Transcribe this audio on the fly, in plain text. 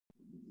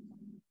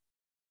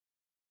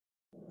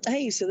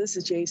Hey, so this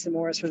is Jason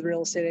Morris with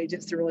Real Estate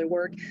Agents to Really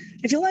Work.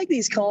 If you like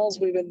these calls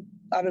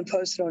I've been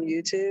posting on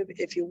YouTube,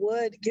 if you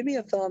would give me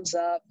a thumbs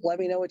up, let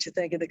me know what you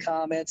think in the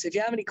comments. If you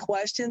have any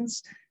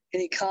questions,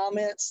 any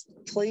comments,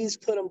 please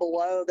put them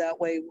below. That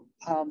way,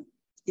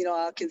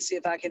 I can see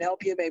if I can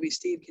help you. Maybe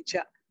Steve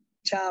can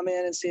chime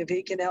in and see if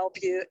he can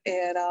help you.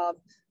 And of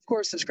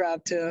course,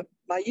 subscribe to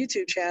my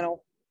YouTube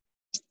channel.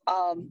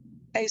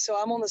 Hey, so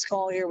I'm on this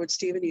call here with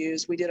Stephen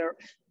Hughes. We did a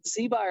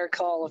Z-Buyer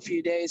call a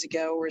few days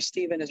ago where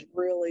Stephen is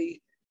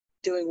really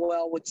doing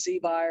well with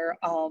Z-Buyer,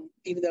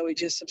 even though he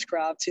just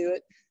subscribed to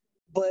it.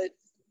 But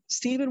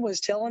Stephen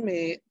was telling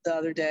me the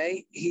other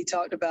day, he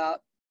talked about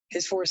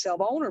his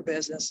for-sale owner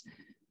business.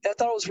 I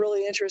thought it was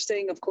really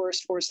interesting. Of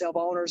course, for-sale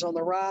owners on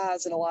the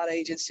rise, and a lot of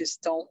agents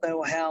just don't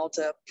know how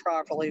to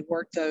properly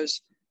work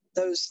those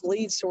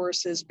lead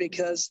sources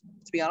because,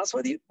 to be honest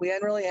with you, we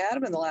hadn't really had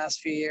them in the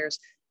last few years.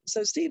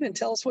 So, Stephen,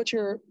 tell us what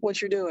you're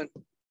doing.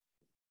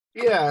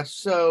 Yeah,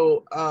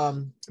 so a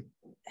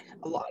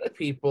lot of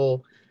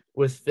people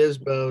with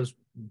fsbos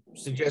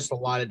suggest a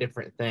lot of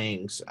different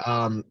things.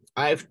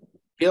 I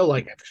feel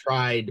like I've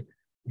tried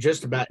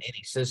just about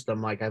any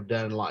system. Like I've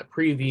done a lot of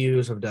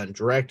previews, I've done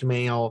direct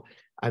mail,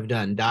 I've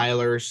done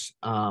dialers,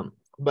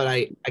 but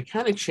I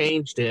kind of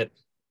changed it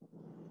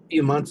a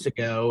few months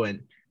ago,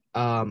 and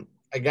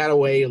I got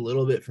away a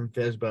little bit from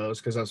fsbos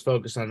because I was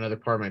focused on another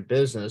part of my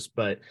business.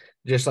 But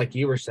just like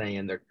you were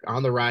saying, they're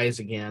on the rise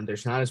again.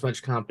 There's not as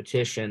much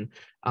competition,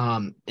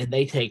 and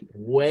they take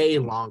way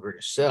longer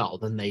to sell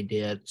than they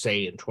did,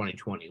 say, in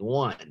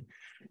 2021.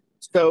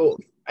 So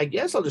I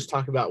guess I'll just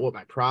talk about what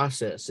my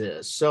process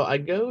is. So I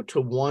go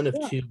to one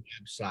of two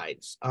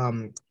websites.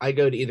 I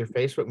go to either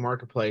Facebook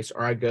Marketplace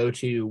or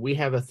we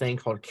have a thing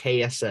called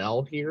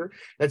KSL here.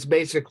 That's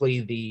basically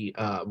the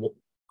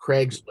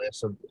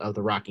Craigslist of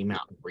the Rocky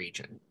Mountain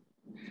region.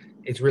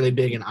 It's really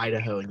big in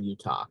Idaho and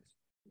Utah.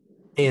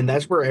 And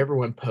that's where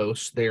everyone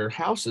posts their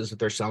houses that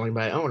they're selling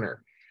by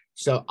owner.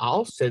 So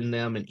I'll send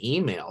them an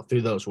email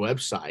through those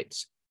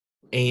websites.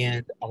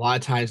 And a lot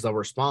of times they'll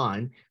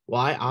respond.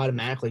 Well, I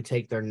automatically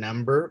take their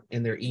number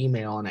and their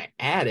email and I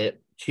add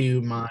it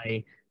to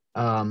my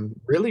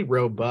really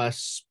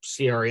robust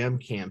CRM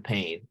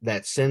campaign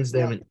that sends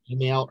them an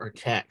email or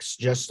text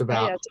just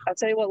about. Hey, I'll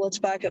tell you what, let's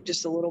back up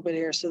just a little bit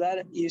here. So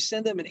that you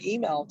send them an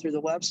email through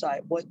the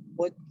website. What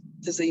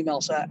does the email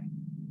say?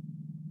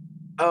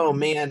 Oh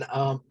man.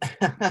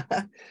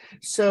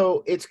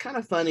 So it's kind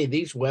of funny.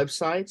 These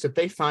websites, if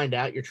they find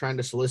out you're trying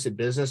to solicit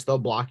business, they'll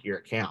block your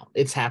account.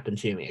 It's happened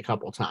to me a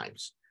couple of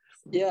times.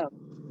 Yeah.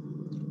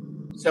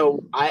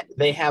 So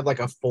they have like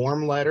a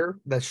form letter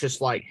that's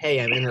just like, hey,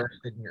 I'm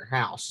interested in your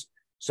house.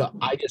 So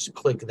I just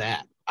click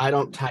that. I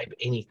don't type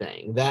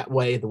anything. That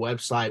way the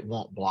website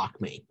won't block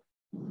me.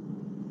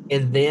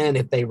 And then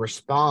if they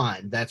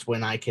respond, that's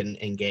when I can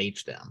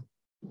engage them.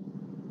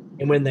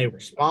 And when they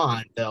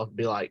respond, they'll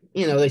be like,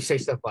 they say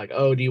stuff like,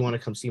 oh, do you want to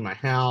come see my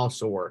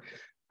house? Or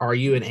are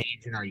you an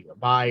agent? Are you a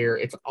buyer?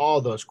 It's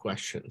all those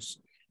questions.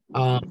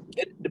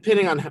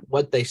 Depending on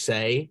what they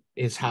say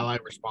is how I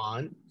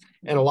respond.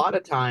 And a lot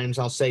of times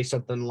I'll say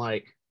something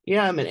like,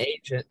 yeah, I'm an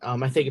agent.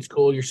 I think it's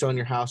cool you're selling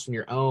your house on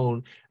your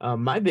own.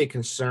 My big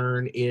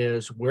concern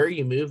is where are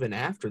you moving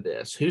after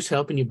this? Who's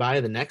helping you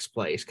buy the next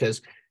place?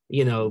 Because,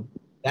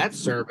 that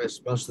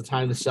service, most of the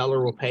time the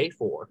seller will pay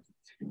for,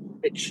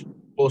 which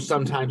will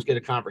sometimes get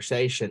a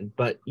conversation,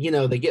 but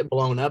they get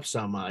blown up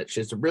so much.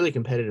 It's a really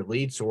competitive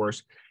lead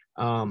source.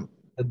 The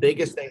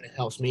biggest thing that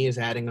helps me is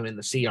adding them in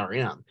the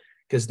CRM,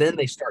 because then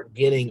they start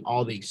getting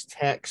all these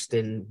text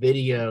and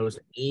videos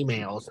and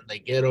emails, and they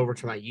get over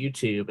to my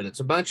YouTube, and it's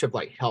a bunch of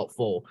like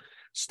helpful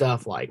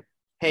stuff like,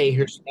 hey,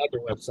 here's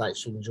another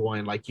website you can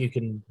join. Like you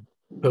can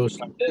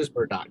post on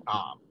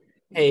fsbo.com.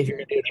 Hey, if you're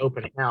going to do an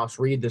open house,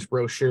 read this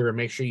brochure and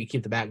make sure you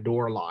keep the back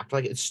door locked.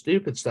 Like it's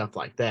stupid stuff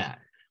like that.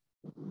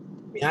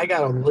 I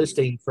got a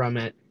listing from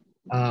it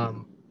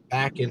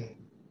back in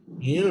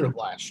June of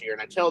last year,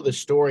 and I tell this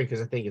story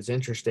because I think it's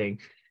interesting.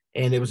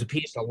 And it was a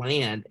piece of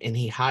land, and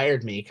he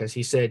hired me because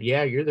he said,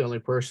 yeah, you're the only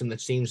person that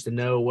seems to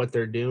know what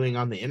they're doing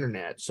on the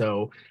internet.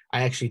 So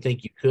I actually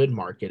think you could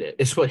market it,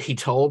 is what he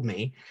told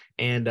me.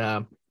 And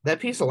that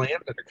piece of land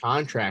is under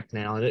contract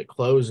now, and it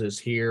closes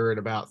here in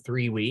about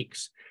 3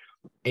 weeks.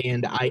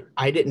 And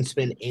I didn't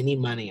spend any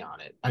money on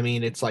it. I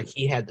mean, it's like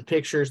he had the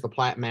pictures, the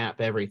plat map,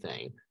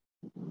 everything.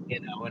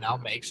 And I'll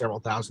make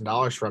several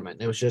 $1,000s from it.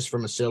 And it was just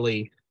from a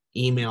silly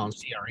email and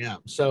CRM.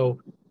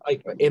 So,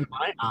 like in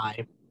my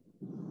eye,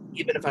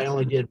 even if I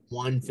only did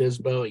one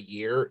FSBO a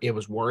year, it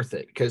was worth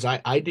it because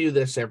I do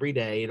this every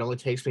day. It only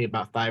takes me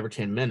about 5 or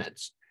 10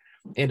 minutes,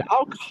 and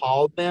I'll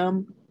call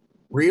them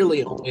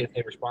really only if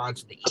they respond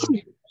to the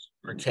email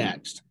or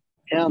text.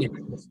 Yeah.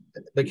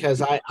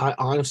 Because I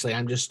honestly,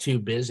 I'm just too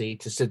busy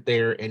to sit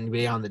there and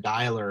be on the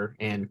dialer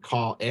and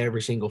call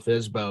every single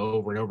FSBO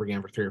over and over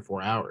again for 3 or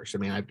 4 hours. I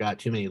mean, I've got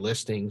too many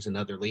listings and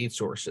other lead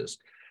sources.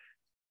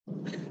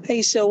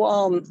 Hey, so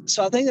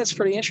I think that's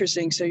pretty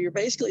interesting. So you're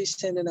basically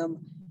sending them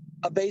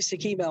a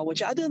basic email,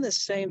 which I done the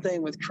same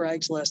thing with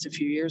Craigslist a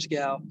few years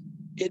ago.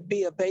 It'd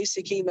be a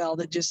basic email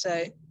that just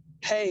say,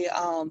 hey,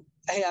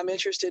 hey, I'm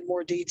interested in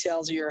more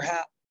details of your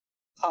house.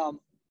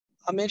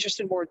 I'm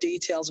interested in more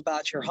details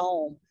about your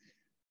home.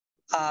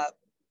 Uh,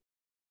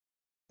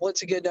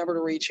 what's a good number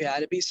to reach you at?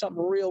 It'd be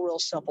something real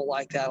simple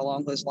like that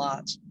along those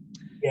lines.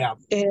 Yeah.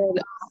 And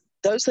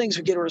those things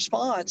would get a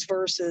response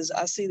versus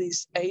I see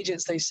these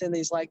agents, they send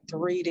these like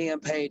 3 damn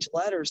page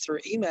letters through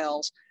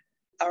emails,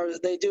 or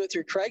they do it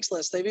through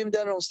Craigslist. They've even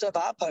done it on stuff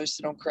I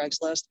posted on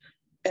Craigslist.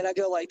 And I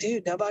go like,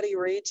 dude, nobody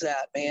reads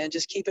that, man.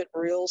 Just keep it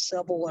real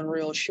simple and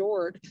real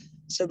short.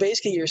 So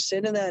basically you're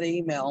sending that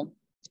email,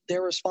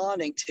 they're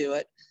responding to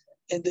it.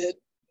 And then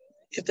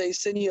if they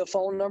send you a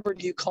phone number,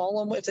 do you call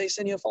them if they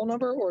send you a phone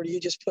number, or do you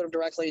just put them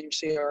directly in your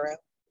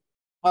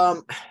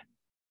CRM?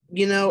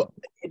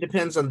 It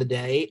depends on the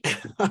day.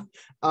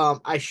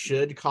 I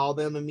should call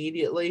them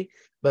immediately,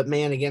 but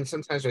man, again,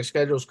 sometimes their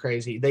schedule's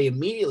crazy. They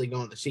immediately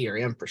go into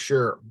CRM for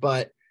sure.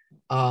 But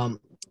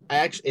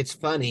it's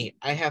funny.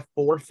 I have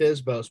 4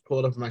 fsbos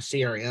pulled up my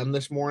CRM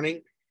this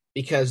morning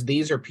because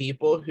these are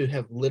people who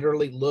have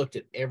literally looked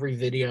at every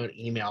video and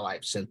email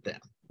I've sent them.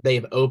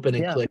 They've opened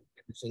and clicked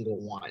every single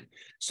one.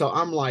 So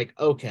I'm like,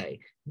 okay,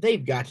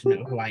 they've got to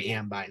know who I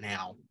am by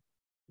now.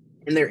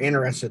 And they're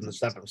interested in the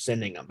stuff I'm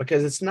sending them,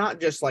 because it's not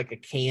just like a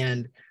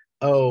canned,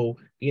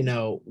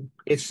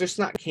 it's just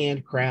not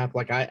canned crap.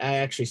 Like I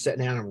actually sat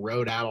down and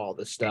wrote out all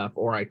this stuff,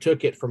 or I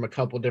took it from a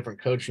couple different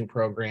coaching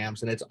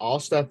programs, and it's all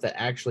stuff that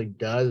actually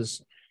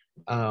does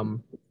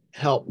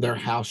help their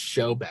house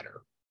show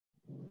better.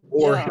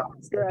 Or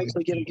you're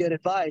actually giving good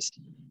advice.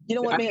 You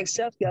know what, man?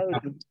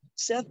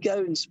 Seth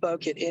Godin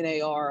spoke at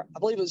NAR. I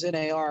believe it was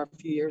NAR a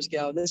few years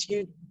ago. This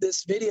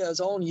video is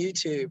on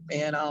YouTube,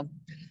 and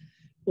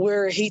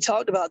where he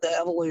talked about the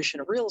evolution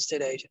of real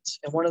estate agents.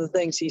 And one of the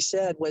things he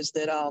said was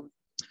that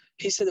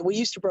he said that we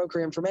used to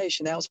broker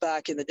information. That was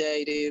back in the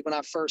day, dude. When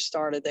I first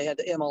started, they had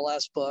the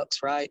MLS books,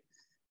 right?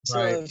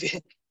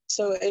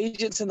 So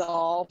agents in the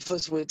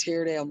office would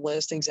tear down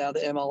listings out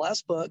of the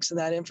MLS books, and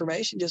that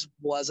information just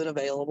wasn't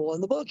available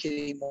in the book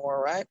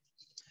anymore, right?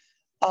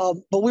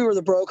 But we were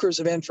the brokers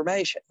of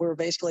information. We were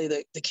basically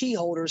the key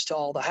holders to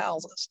all the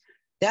houses.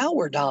 Now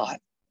we're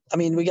not. I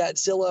mean, we got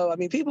Zillow. I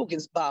mean, people can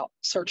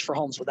search for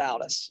homes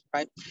without us,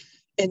 right?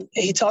 And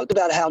he talked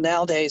about how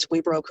nowadays we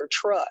broker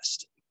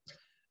trust.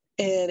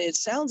 And it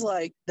sounds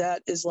like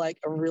that is like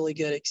a really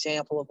good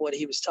example of what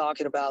he was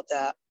talking about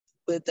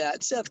with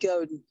that. Seth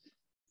Godin,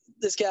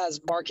 this guy's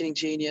marketing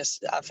genius.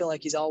 I feel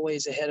like he's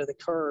always ahead of the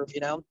curve,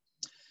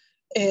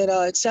 And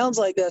it sounds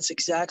like that's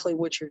exactly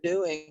what you're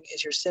doing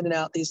is you're sending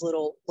out these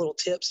little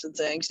tips and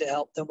things to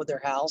help them with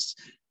their house.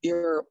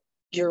 You're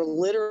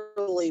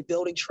literally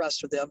building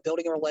trust with them,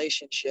 building a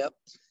relationship.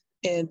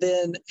 And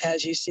then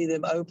as you see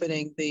them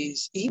opening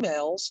these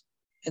emails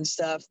and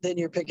stuff, then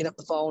you're picking up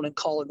the phone and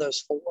calling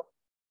those 4.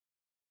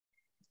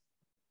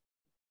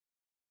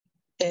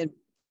 And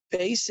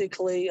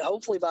basically,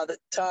 hopefully by the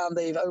time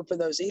they've opened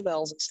those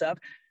emails and stuff,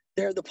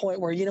 they're at the point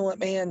where, you know what,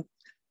 man,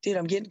 dude,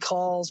 I'm getting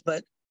calls,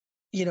 but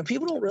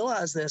people don't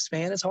realize this,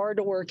 man. It's hard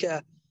to work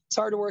a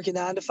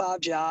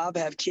 9-to-5 job,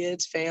 have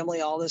kids,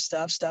 family, all this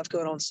stuff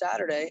going on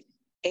Saturday,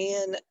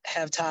 and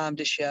have time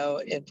to show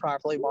and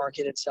properly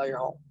market and sell your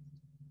home.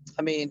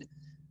 I mean,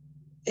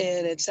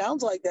 and it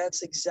sounds like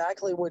that's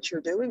exactly what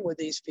you're doing with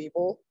these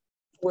people,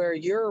 where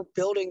you're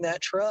building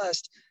that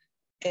trust.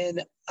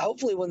 And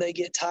hopefully when they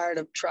get tired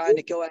of trying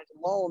to go out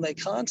alone, they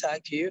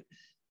contact you.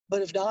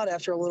 But if not,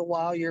 after a little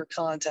while, you're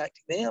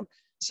contacting them.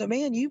 So,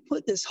 man, you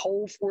put this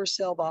whole for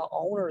sale by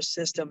owner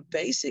system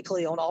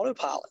basically on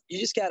autopilot. You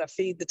just got to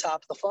feed the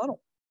top of the funnel.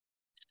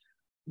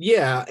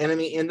 Yeah, and I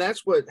mean, and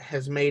that's what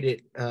has made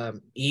it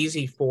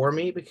easy for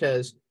me,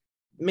 because,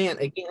 man,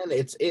 again,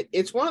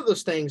 it's one of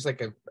those things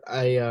like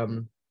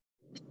and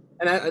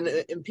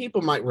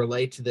people might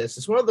relate to this.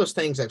 It's one of those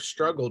things I've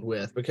struggled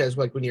with, because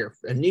like when you're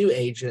a new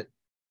agent,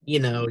 you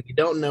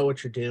don't know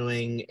what you're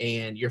doing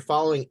and you're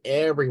following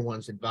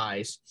everyone's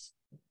advice,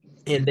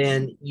 and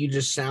then you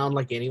just sound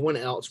like anyone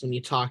else when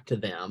you talk to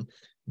them.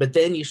 But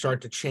then you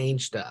start to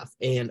change stuff,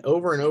 and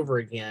over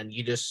again,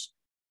 you just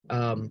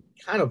kind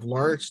of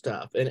learn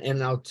stuff.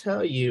 And I'll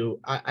tell you,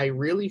 I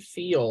really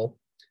feel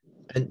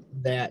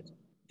that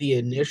the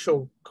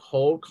initial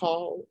cold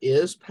call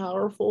is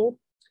powerful,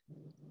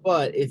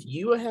 but if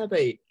you have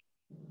a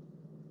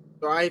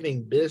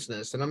thriving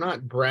business, and I'm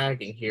not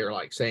bragging here,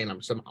 like saying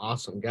I'm some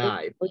awesome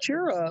guy. But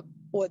you're a,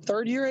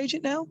 third year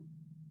agent now?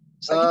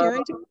 Second year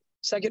agent?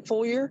 Second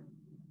full year?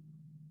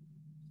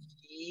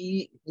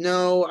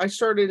 No, I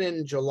started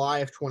in July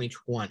of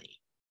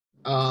 2020.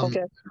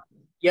 Okay.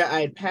 Yeah,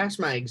 I had passed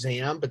my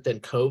exam, but then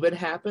COVID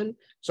happened,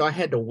 so I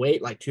had to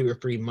wait like 2 or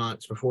 3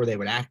 months before they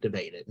would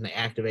activate it, and they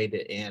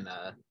activated it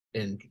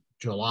in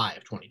July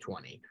of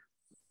 2020.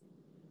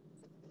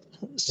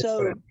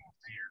 So,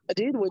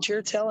 dude, what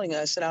you're telling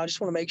us, and I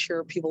just want to make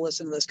sure people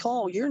listen to this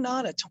call, you're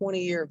not a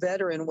 20-year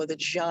veteran with a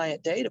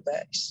giant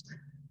database.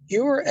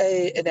 You're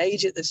an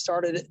agent that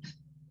started,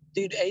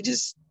 dude,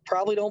 agents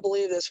probably don't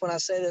believe this when I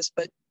say this,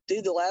 but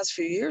dude, the last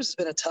few years has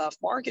been a tough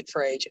market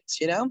for agents,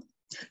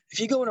 If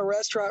you go in a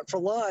restaurant for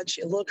lunch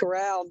and look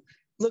around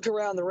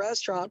the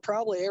restaurant,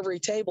 probably every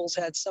table's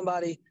had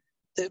somebody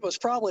that was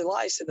probably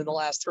licensed in the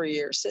last 3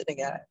 years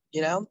sitting at it,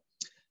 you know?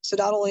 So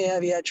not only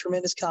have you had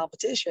tremendous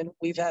competition,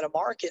 we've had a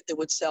market that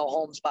would sell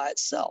homes by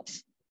itself.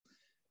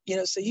 You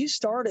know, so you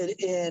started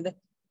in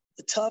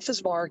the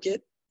toughest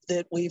market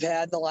that we've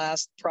had in the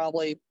last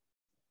probably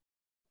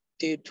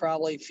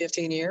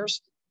 15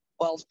 years.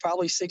 Well,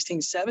 probably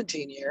 16,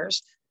 17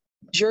 years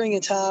during a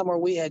time where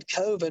we had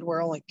COVID,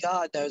 where only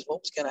God knows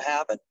what was going to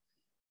happen.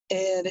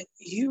 And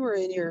you're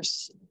in your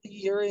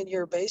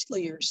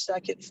basically your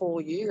second full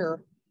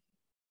year,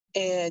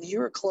 and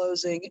you're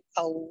closing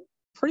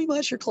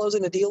you're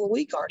closing a deal a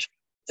week, aren't you,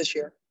 this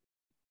year?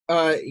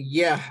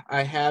 Yeah,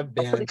 I have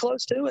been. Pretty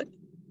close to it.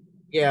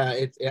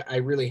 Yeah, I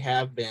really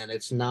have been.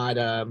 It's not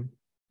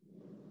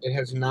it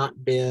has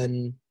not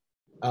been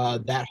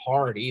that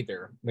hard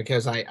either,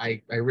 because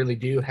I really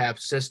do have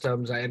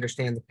systems. I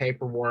understand the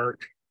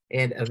paperwork,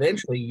 and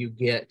eventually you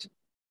get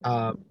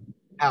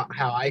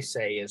how I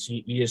say is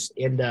you just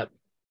end up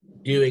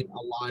doing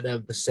a lot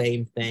of the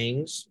same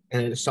things,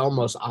 and it's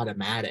almost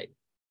automatic.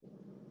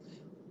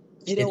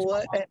 You know It's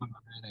what?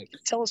 automatic.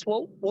 Tell us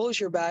what was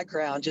your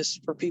background,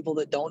 just for people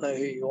that don't know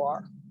who you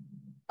are.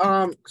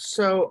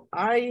 So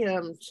I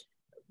am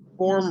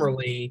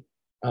formerly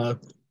a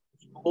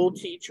school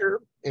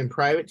teacher and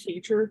private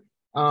teacher,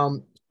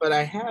 but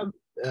I have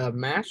a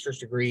master's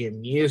degree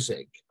in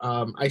music.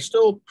 I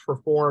still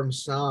perform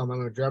some.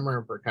 I'm a drummer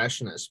and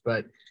percussionist,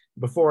 but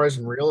before I was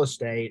in real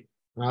estate,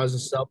 I was a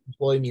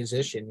self-employed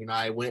musician. You know,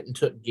 I went and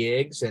took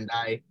gigs, and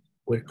I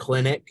would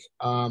clinic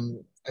as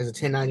a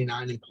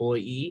 1099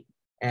 employee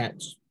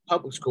at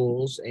public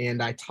schools,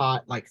 and I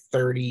taught like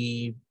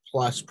 30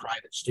 plus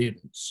private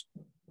students.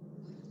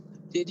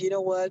 Dude, you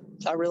know what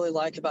I really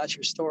like about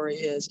your story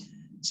is,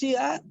 see,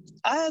 I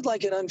had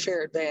like an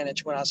unfair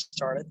advantage when I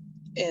started.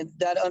 And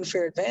that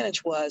unfair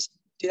advantage was,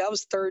 dude, I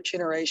was third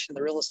generation in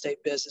the real estate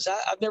business.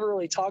 I've never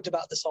really talked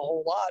about this a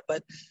whole lot,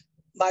 but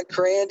my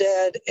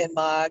granddad and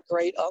my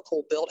great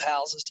uncle built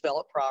houses,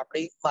 developed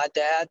property. My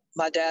dad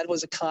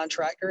was a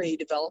contractor. He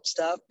developed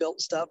stuff, built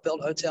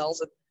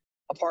hotels and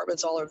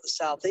apartments all over the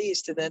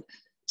Southeast. And then,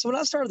 so when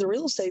I started the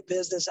real estate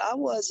business,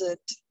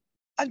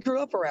 I grew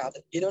up around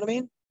it. You know what I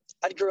mean?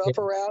 I grew up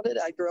around it.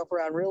 I grew up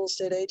around real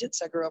estate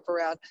agents. I grew up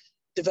around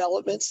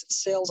developments,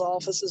 sales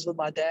offices with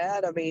my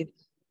dad. I mean,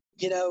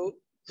 you know,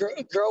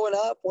 growing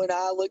up, when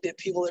I looked at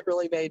people that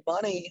really made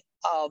money,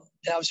 and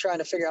I was trying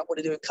to figure out what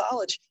to do in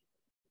college,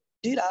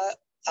 dude,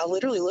 I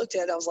literally looked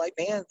at it. I was like,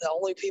 man, the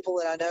only people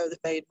that I know that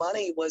made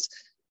money was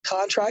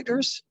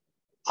contractors,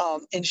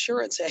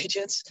 insurance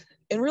agents,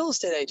 and real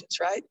estate agents,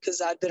 right?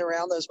 Because I'd been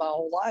around those my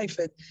whole life.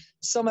 And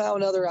somehow or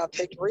another, I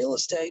picked real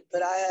estate,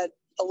 but I had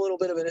a little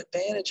bit of an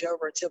advantage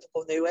over a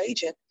typical new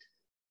agent.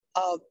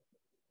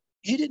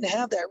 You didn't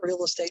have that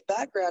real estate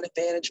background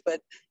advantage, but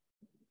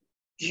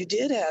you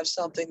did have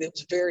something that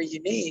was very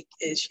unique.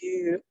 Is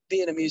you,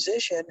 being a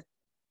musician,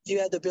 you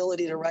had the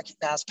ability to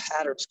recognize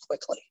patterns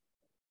quickly.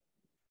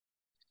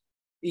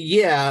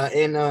 Yeah,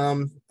 and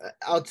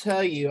I'll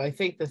tell you, I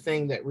think the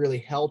thing that really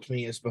helped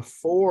me is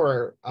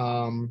before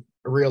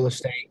real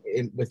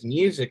estate with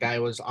music, I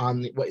was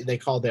on what they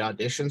call the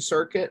audition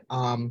circuit.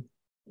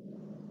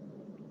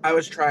 I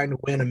was trying to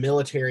win a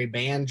military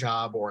band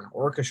job or an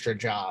orchestra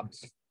job,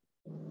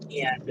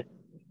 and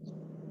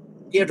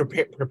you have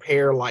to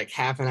prepare like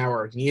half an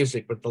hour of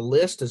music, but the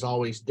list is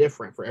always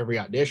different for every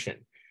audition.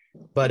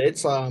 But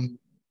it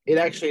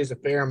actually is a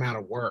fair amount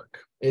of work.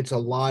 It's a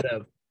lot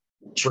of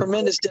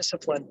tremendous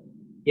discipline.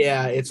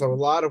 Yeah, it's a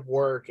lot of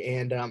work.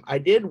 And I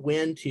did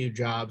win 2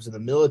 jobs in the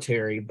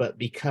military, but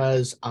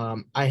because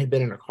I had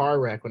been in a car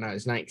wreck when I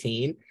was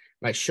 19,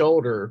 my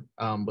shoulder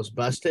was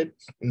busted.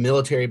 The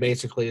military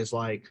basically is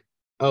like,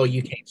 oh,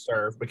 you can't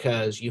serve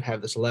because you have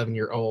this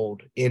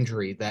 11-year-old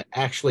injury that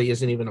actually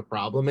isn't even a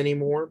problem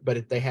anymore,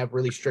 but they have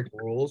really strict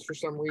rules for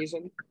some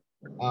reason.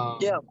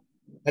 Yeah.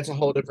 That's a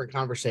whole different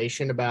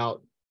conversation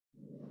about,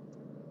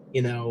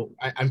 you know,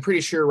 I'm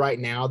pretty sure right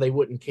now they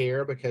wouldn't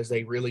care because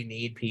they really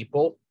need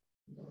people.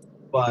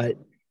 But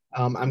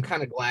I'm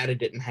kind of glad it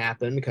didn't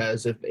happen,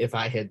 because if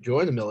I had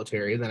joined the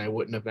military, then I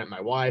wouldn't have met my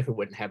wife, I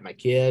wouldn't have my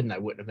kid, and I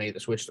wouldn't have made the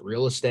switch to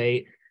real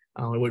estate.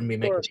 I wouldn't be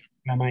making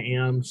the income I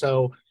am.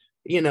 So,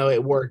 you know,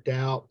 it worked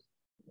out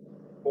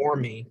for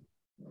me.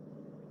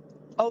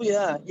 Oh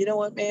yeah. You know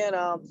what, man?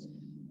 I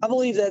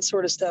believe that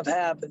sort of stuff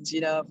happens.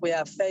 You know, if we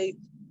have faith,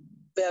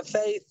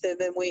 and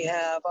then we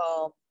have,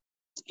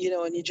 you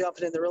know, and you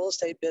jumping in the real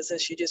estate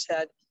business,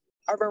 I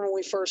remember when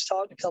we first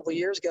talked a couple of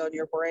years ago and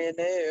you're brand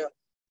new.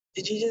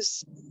 Did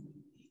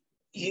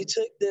you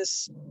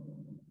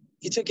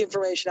took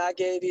information I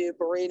gave you,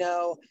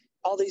 Barino,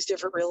 all these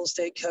different real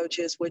estate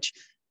coaches, which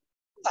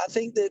I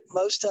think that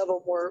most of them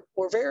were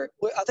very,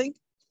 I think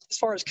as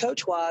far as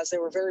coach wise, they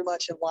were very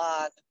much in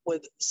line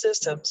with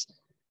systems.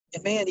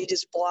 And man, you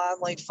just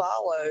blindly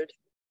followed,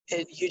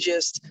 and you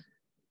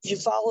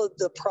followed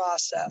the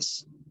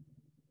process,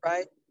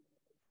 right?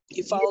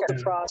 You followed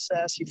the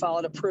process, you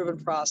followed a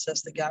proven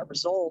process that got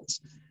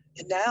results.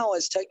 And now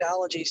as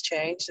technology's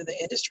changed and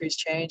the industry's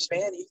changed,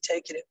 man, you've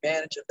taken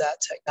advantage of that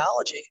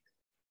technology.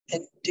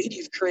 And dude,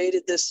 you've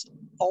created this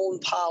own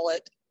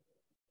pilot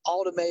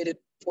automated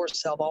for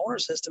sale by owner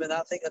system. And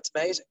I think that's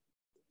amazing.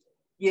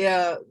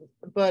 Yeah,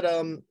 but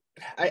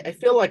I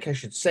feel like I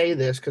should say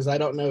this because I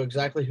don't know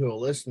exactly who will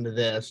listen to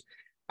this.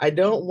 I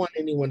don't want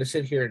anyone to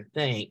sit here and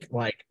think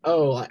like,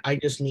 oh, I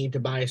just need to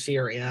buy a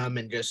CRM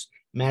and just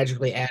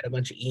magically add a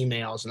bunch of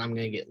emails and I'm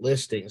going to get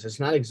listings. It's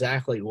not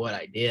exactly what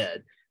I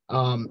did.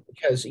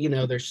 Because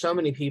there's so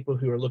many people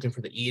who are looking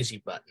for the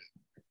easy button.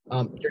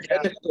 You're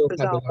going to still have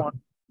to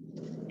learn,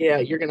 yeah,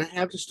 you're going to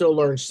have to still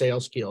learn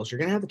sales skills. You're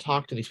going to have to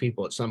talk to these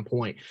people at some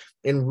point.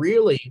 And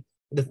really,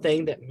 the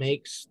thing that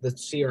makes the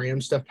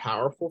CRM stuff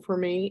powerful for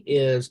me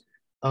is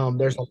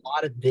there's a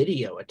lot of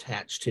video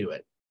attached to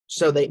it.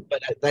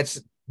 But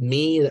that's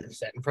me that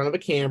sat in front of a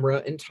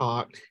camera and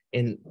talked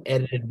and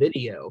edited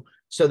video.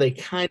 So they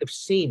kind of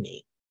see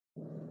me.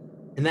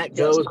 And that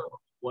goes a long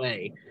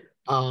way.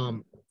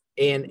 And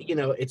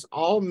it's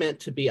all meant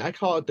to be, I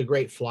call it the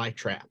great fly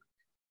trap.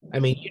 I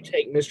mean, you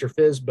take Mr.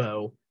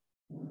 Fsbo,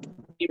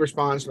 he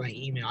responds to my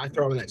email. I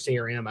throw him in that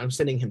CRM. I'm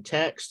sending him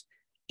text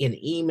in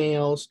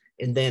emails.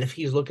 And then if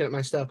he's looking at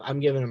my stuff, I'm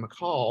giving him a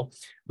call.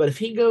 But if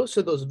he goes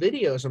to those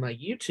videos on my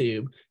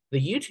YouTube,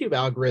 the YouTube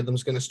algorithm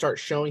is going to start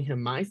showing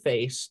him my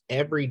face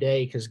every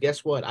day. Because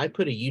guess what? I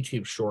put a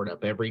YouTube short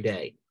up every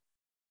day.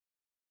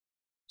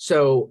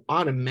 So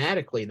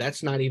automatically,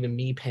 that's not even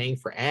me paying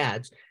for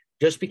ads.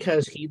 Just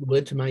because he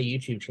went to my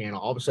YouTube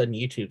channel, all of a sudden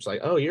YouTube's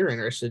like, oh, you're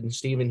interested in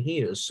Stephen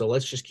Hughes. So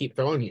let's just keep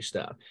throwing you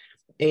stuff.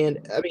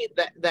 And I mean,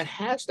 that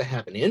has to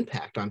have an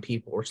impact on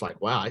people where it's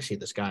like, wow, I see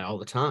this guy all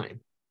the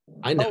time.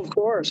 I know. Oh, of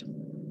course.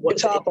 You're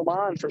top of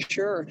mind for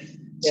sure.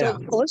 Yeah.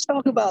 So let's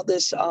talk about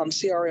this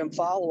CRM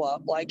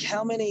follow-up. Like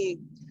how many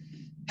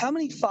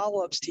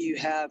follow-ups do you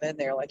have in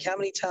there? Like how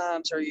many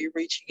times are you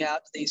reaching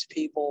out to these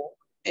people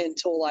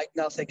until like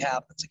nothing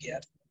happens again?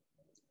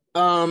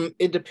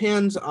 It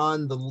depends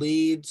on the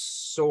lead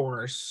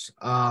source.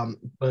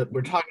 But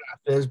we're talking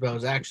about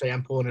fsbos. Actually,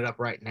 I'm pulling it up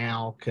right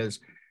now because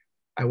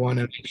I want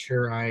to make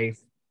sure I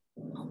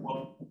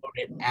quote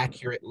it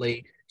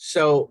accurately.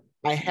 So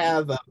I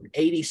have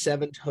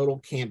 87 total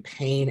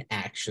campaign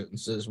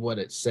actions, is what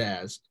it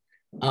says.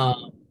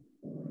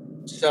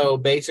 So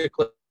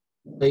basically,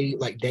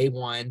 like day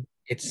one,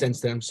 it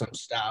sends them some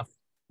stuff.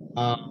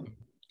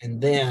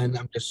 And then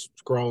I'm just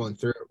scrolling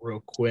through it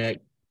real quick.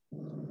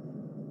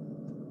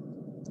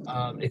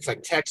 It's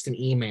like text and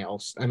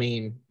emails. I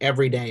mean,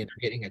 every day they're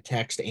getting a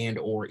text and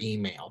or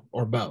email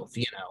or both,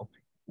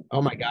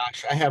 Oh my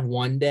gosh. I have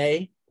one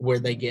day where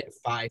they get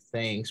 5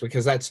 things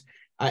because it's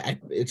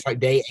like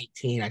day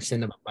 18. I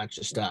send them a bunch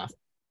of stuff.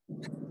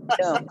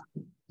 Yeah.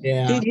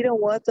 Yeah. Dude, you know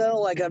what though?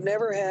 Like I've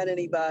never had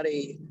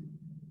anybody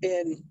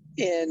in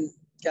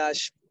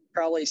gosh,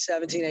 probably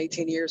 17,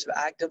 18 years of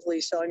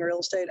actively selling real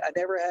estate. I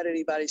never had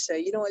anybody say,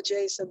 you know what,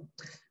 Jason,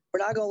 we're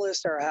not going to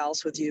list our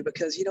house with you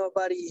because you know what,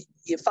 buddy,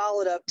 you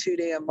followed up too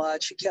damn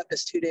much. You kept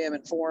us too damn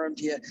informed.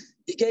 You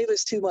gave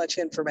us too much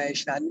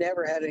information. I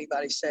never had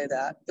anybody say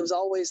that. It was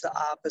always the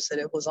opposite.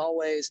 It was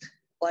always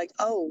like,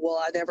 oh, well,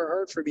 I never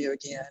heard from you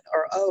again.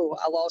 Or, oh,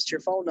 I lost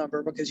your phone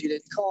number because you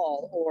didn't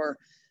call. Or,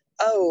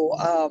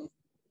 oh,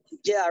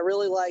 yeah, I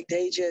really liked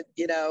agent,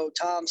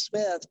 Tom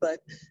Smith, but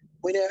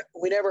we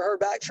never heard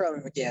back from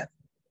him again.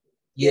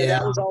 Yeah.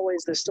 That was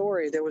always the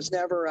story. There was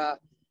never a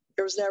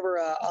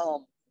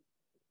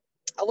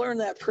I learned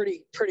that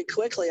pretty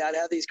quickly. I'd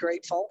have these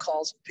great phone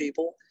calls with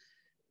people,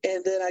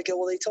 and then I go,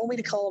 well, they told me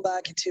to call them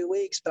back in 2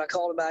 weeks, but I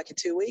called them back in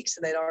 2 weeks,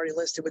 and they'd already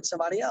listed with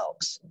somebody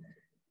else.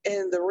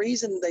 And the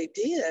reason they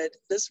did,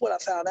 this is what I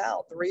found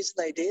out. The reason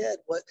they did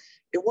was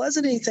it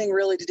wasn't anything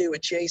really to do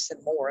with Jason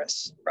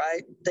Morris,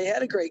 right? They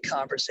had a great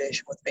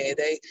conversation with me.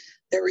 They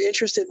were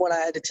interested when I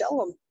had to tell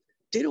them,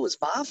 dude, it was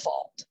my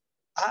fault.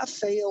 I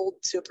failed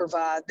to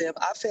provide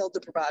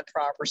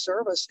proper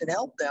service and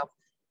help them.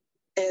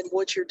 And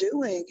what you're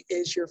doing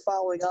is you're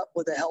following up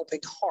with a helping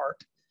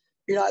heart.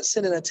 You're not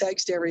sending a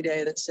text every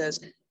day that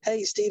says,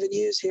 hey, Stephen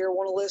Hughes here,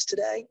 want to list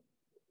today?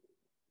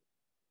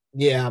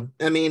 Yeah.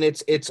 I mean,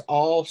 it's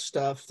all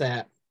stuff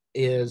that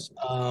is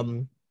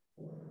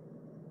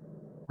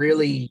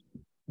really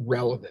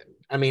relevant.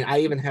 I mean, I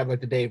even have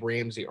like the Dave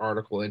Ramsey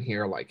article in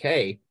here, like,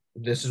 hey,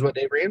 this is what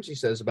Dave Ramsey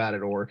says about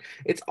it, or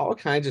it's all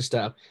kinds of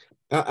stuff.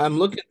 I'm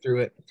looking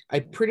through it.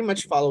 I pretty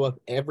much follow up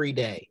every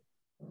day.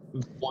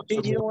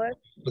 Dude, you know what?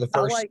 For the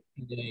first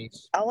few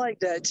days. I like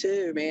that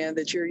too, man,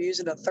 that you're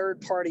using a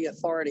third-party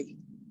authority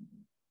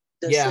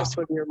to assist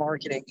with your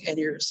marketing and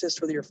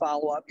assist with your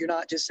follow-up. You're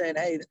not just saying,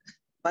 hey,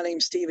 my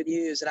name's Stephen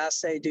Hughes and I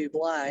say do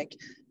blank.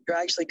 You're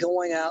actually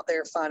going out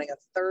there finding a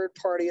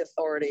third-party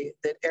authority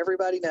that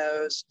everybody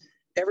knows,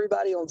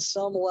 everybody on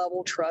some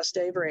level trusts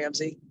Dave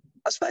Ramsey,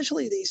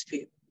 especially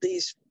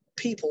these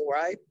people,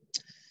 right?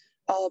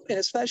 And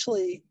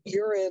especially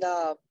you're in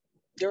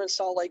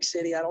Salt Lake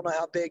City. I don't know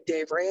how big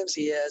Dave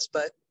Ramsey is,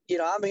 but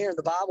I'm here in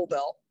the Bible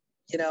Belt.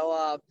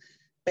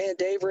 Man,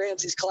 Dave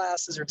Ramsey's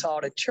classes are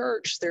taught in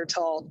church. They're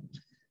taught.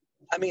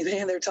 I mean,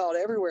 man, they're taught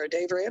everywhere.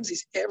 Dave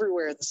Ramsey's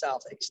everywhere in the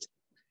Southeast,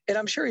 and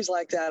I'm sure he's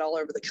like that all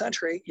over the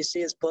country. You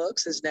see his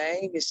books, his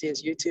name, you see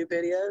his YouTube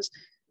videos,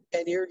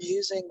 and you're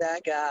using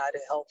that guy to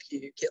help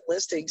you get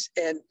listings.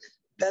 And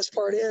best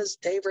part is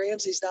Dave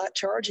Ramsey's not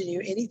charging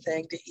you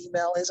anything to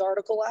email his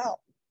article out.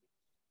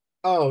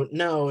 Oh,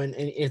 no. And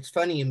it's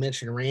funny you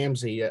mentioned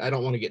Ramsey. I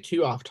don't want to get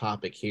too off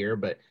topic here,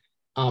 but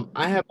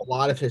I have a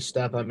lot of his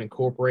stuff I'm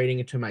incorporating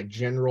into my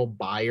general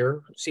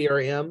buyer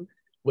CRM,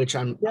 which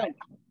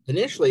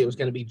initially it was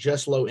going to be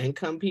just low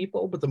income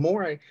people. But the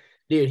more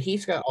dude,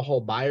 he's got a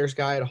whole buyer's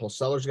guide, a whole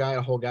seller's guide,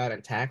 a whole guide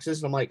on taxes.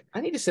 And I'm like,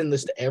 I need to send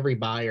this to every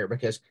buyer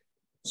because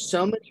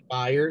so many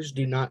buyers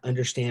do not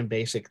understand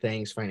basic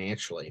things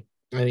financially.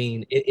 I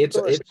mean, it's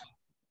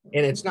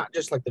and it's not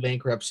just like the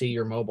bankruptcy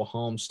or mobile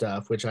home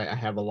stuff, which I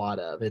have a lot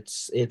of.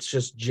 It's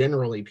just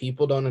generally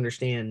people don't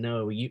understand.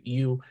 No,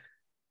 you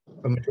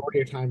a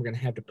majority of the time are going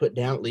to have to put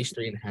down at least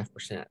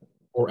 3.5%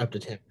 or up to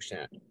 10%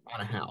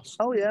 on a house.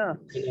 Oh yeah.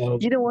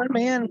 You know what,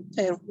 man?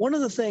 And one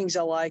of the things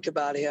I like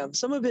about him,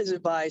 some of his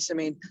advice, I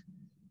mean,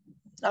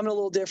 I'm in a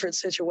little different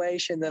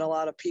situation than a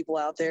lot of people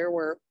out there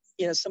where,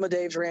 you know, some of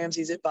Dave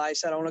Ramsey's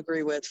advice I don't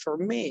agree with for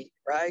me,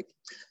 right?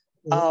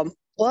 Mm-hmm.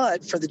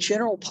 But for the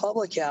general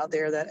public out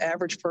there, that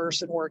average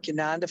person working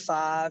 9 to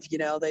 5, you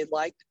know, they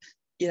like,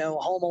 you know,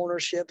 home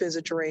ownership is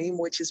a dream,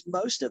 which is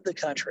most of the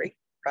country,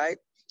 right?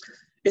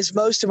 It's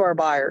most of our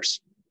buyers.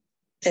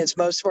 It's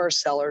most of our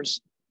sellers.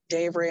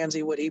 Dave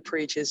Ramsey, what he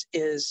preaches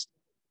is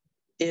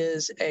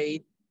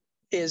the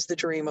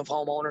dream of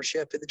home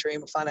ownership and the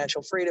dream of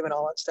financial freedom and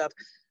all that stuff.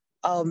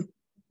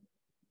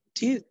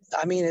 Dude,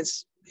 I mean,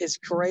 it's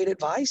great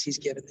advice he's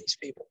given these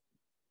people,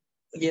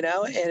 you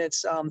know, and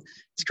it's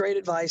great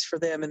advice for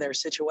them in their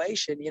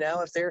situation. You know,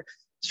 if they're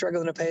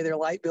struggling to pay their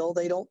light bill,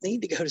 they don't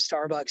need to go to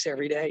Starbucks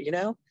every day, you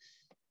know?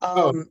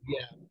 Yeah.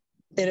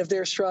 And if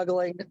they're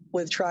struggling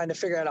with trying to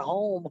figure out a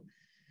home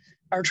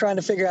or trying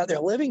to figure out their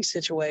living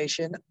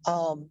situation,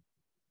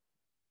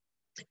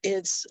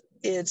 it's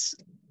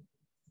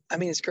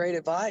great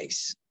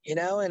advice, you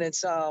know, and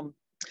it's a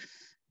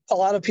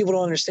lot of people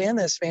don't understand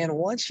this, man.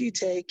 Once you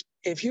take,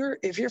 if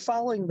you're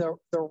following the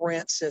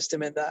rent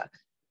system and the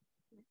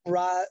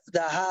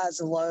highs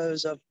and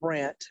lows of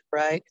rent,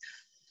 right?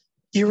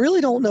 You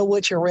really don't know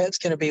what your rent's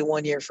going to be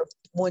 1 year from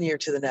 1 year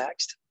to the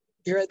next.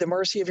 You're at the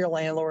mercy of your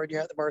landlord.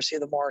 You're at the mercy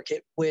of the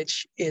market,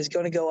 which is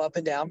going to go up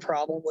and down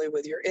probably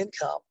with your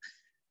income.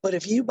 But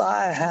if you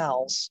buy a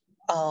house,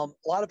 a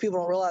lot of people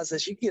don't realize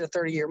this. You can get a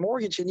 30-year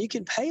mortgage and you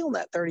can pay on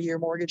that 30-year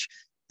mortgage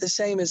the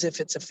same as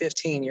if it's a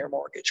 15-year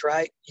mortgage,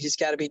 right? You just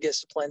got to be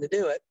disciplined to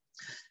do it.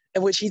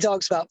 And which he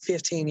talks about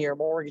 15-year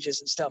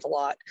mortgages and stuff a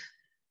lot.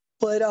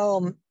 But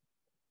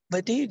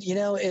dude, you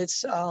know,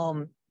 it's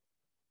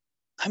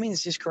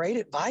just great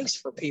advice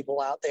for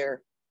people out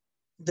there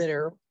that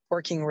are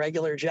working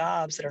regular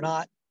jobs that are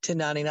not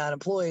 1099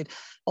 employed.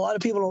 A lot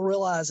of people don't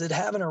realize that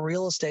having a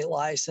real estate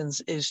license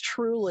is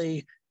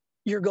truly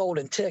your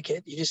golden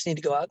ticket. You just need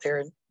to go out there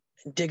and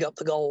dig up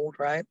the gold,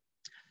 right?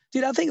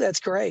 Dude, I think that's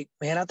great,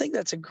 man. I think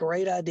that's a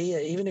great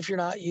idea. Even if you're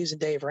not using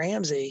Dave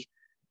Ramsey,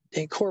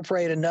 to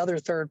incorporate another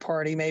third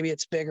party. Maybe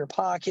it's Bigger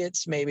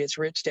Pockets. Maybe it's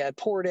Rich Dad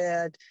Poor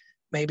Dad.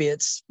 Maybe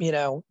it's, you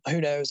know, who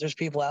knows? There's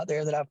people out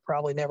there that I've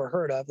probably never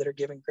heard of that are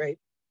giving great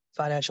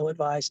financial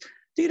advice.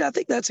 Dude, I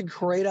think that's a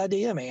great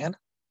idea, man.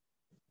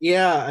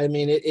 Yeah, I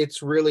mean,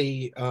 it's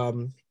really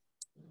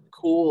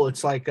cool.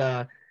 It's like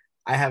I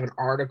have an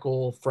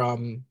article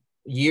from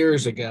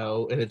years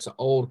ago, and it's an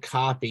old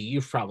copy.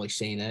 You've probably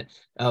seen it,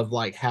 of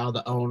like how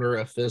the owner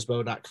of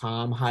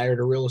fsbo.com hired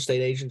a real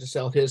estate agent to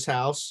sell his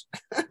house.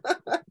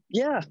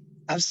 Yeah,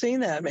 I've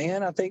seen that,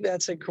 man. I think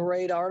that's a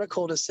great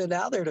article to send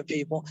out there to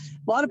people.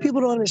 A lot of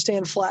people don't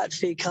understand flat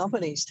fee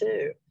companies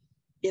too.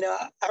 You know,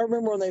 I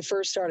remember when they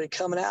first started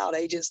coming out,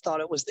 agents thought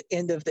it was the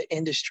end of the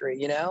industry.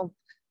 You know,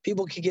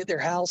 people could get their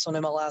house on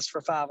MLS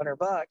for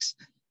 $500.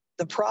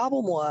 The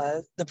problem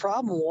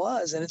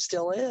was, and it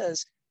still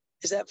is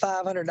that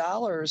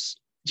 $500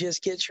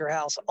 just gets your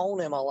house on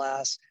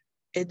MLS.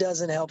 It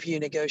doesn't help you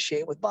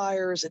negotiate with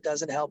buyers. It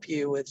doesn't help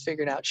you with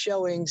figuring out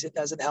showings. It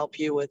doesn't help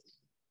you with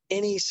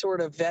any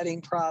sort of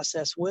vetting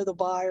process with a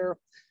buyer.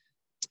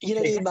 You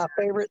know, dude, my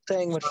favorite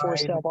thing with for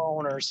sale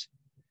owners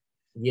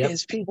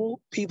is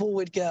people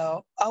would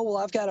go, oh, well,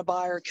 I've got a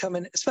buyer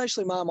coming,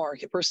 especially my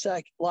market, a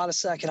lot of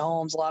second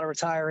homes, a lot of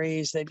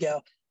retirees. They'd go,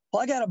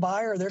 well, I got a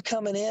buyer. They're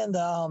coming in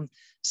the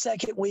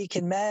second week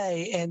in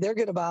May, and they're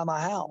going to buy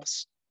my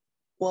house.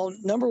 Well,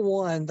 number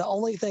one, the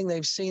only thing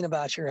they've seen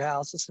about your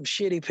house is some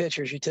shitty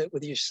pictures you took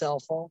with your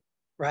cell phone,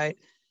 right?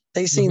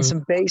 They've seen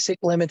some basic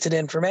limited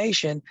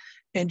information.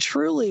 And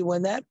truly,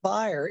 when if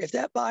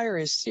that buyer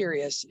is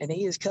serious and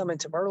he is coming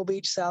to Myrtle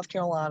Beach, South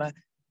Carolina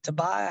to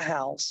buy a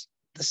house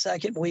the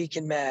second week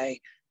in May,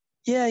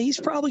 yeah, he's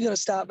probably going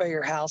to stop by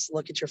your house and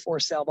look at your for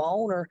sale by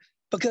owner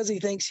because he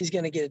thinks he's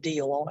going to get a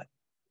deal on it.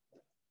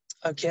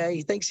 Okay.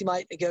 He thinks he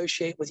might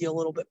negotiate with you a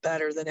little bit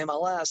better than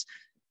MLS,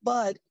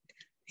 but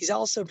he's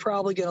also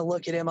probably going to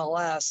look at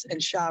MLS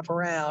and shop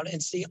around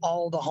and see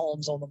all the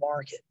homes on the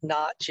market,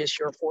 not just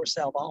your for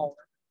sale by owner,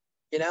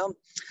 you know?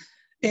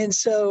 And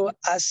so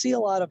I see a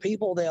lot of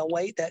people, they'll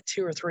wait that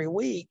 2 or 3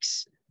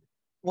 weeks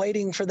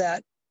waiting for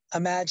that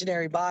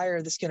imaginary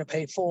buyer that's going to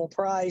pay full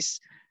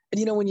price.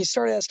 And, when you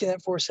start asking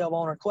that for sale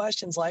owner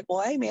questions like,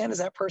 well, hey, man, is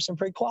that person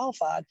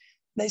pre-qualified?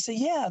 They say,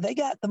 yeah, they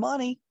got the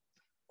money.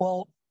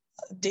 Well,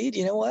 dude,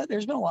 you know what?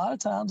 There's been a lot of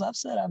times I've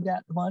said I've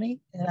got the money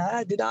and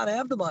I did not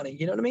have the money.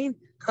 You know what I mean?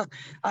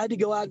 I had to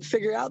go out and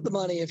figure out the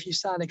money if you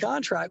sign a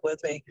contract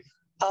with me.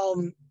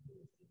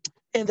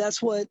 And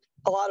that's what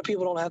a lot of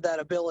people don't have that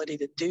ability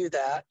to do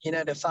that,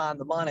 to find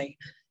the money.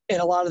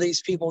 And a lot of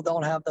these people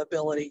don't have the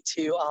ability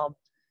to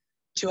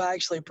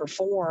actually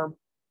perform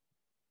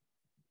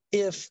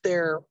if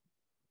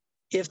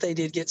they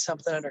did get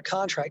something under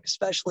contract,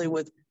 especially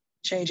with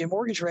changing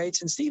mortgage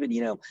rates. And Stephen,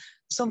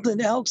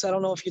 something else, I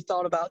don't know if you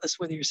thought about this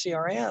with your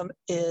CRM,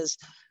 is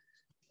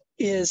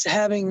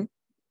having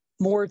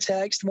more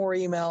text, more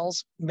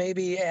emails,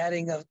 maybe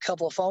adding a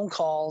couple of phone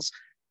calls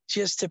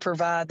just to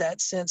provide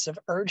that sense of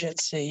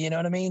urgency. You know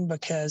what I mean?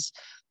 Because,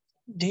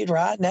 dude,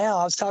 right now,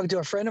 I was talking to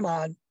a friend of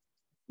mine.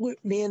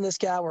 Me and this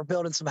guy were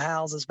building some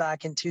houses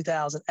back in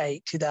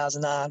 2008,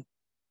 2009.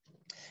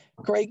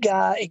 Great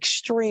guy,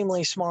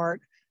 extremely smart.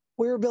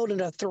 We were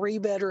building a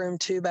 3-bedroom,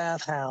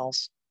 2-bath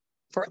house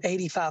for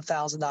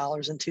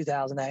 $85,000 in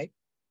 2008.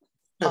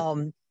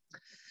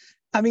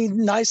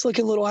 Nice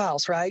looking little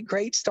house, right?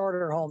 Great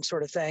starter home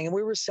sort of thing. And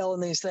we were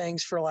selling these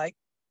things for like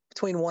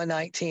between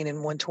 119 and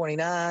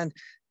 129.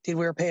 Dude,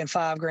 we were paying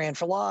 $5,000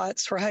 for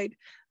lots, right?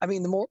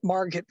 The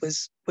market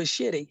was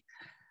shitty.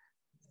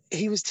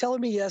 He was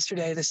telling me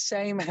yesterday the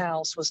same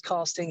house was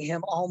costing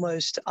him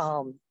almost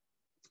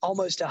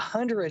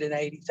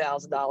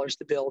 $180,000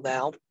 to build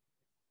now.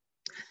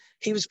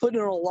 He was putting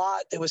on a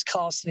lot that was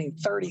costing him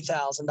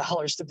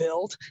 $30,000 to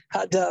build,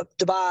 to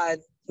buy,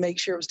 and make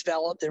sure it was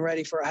developed and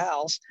ready for a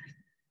house.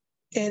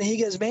 And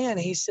he goes, man,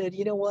 he said,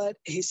 you know what?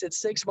 He said,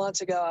 6 months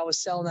ago, I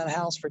was selling that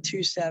house for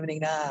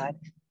 $279,000.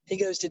 He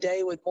goes,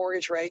 today with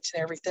mortgage rates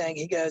and everything,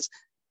 he goes,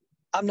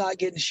 I'm not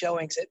getting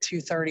showings at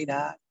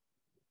 $239,000,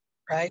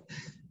 right?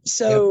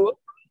 So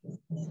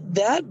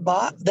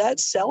that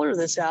seller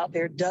that's out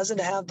there doesn't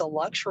have the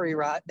luxury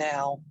right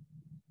now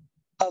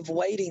of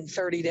waiting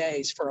 30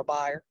 days for a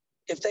buyer.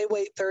 If they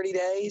wait 30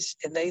 days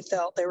and they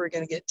thought they were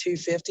going to get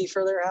 $250,000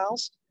 for their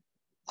house,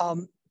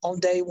 on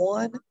day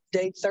 1,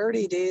 day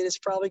 30, dude, it's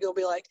probably going to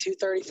be like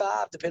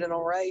 $235,000 depending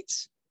on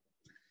rates.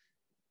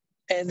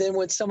 And then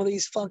with some of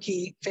these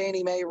funky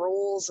Fannie Mae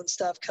rules and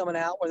stuff coming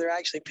out where they're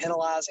actually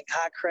penalizing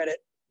high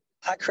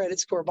credit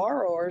score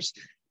borrowers,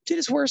 dude,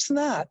 it's worse than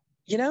that,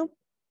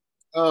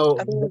 Oh,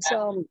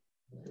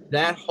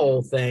 that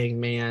whole thing,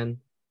 man.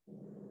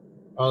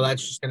 Oh,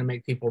 that's just going to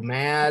make people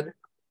mad.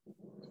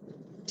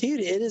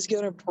 Dude, it is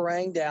going to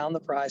bring down the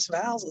price of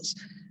houses.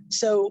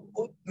 So,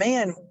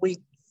 man,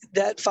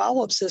 that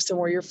follow-up system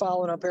where you're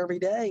following up every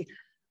day,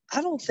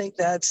 I don't think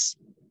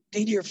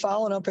dude, you're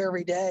following up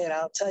every day. And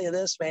I'll tell you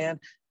this, man,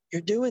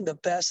 you're doing the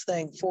best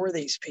thing for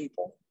these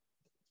people.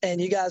 And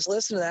you guys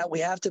listen to that. We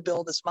have to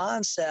build this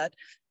mindset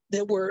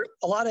that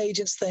a lot of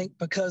agents think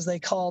because they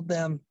called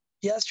them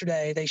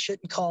yesterday, they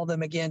shouldn't call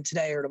them again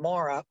today or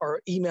tomorrow,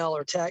 or email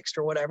or text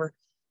or whatever.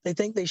 They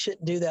think they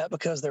shouldn't do that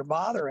because they're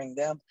bothering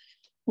them.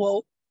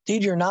 Well,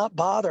 dude, you're not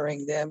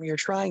bothering them. You're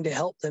trying to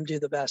help them do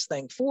the best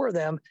thing for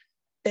them.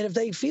 And if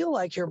they feel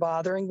like you're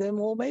bothering them,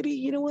 well, maybe,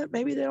 you know what?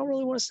 Maybe they don't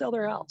really want to sell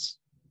their house.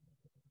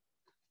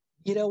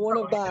 One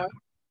of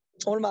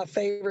my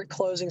favorite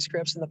closing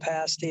scripts in the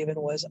past, Stephen,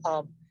 was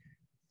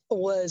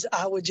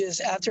I would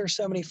just, after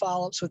so many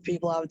follow-ups with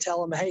people, I would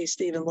tell them, hey,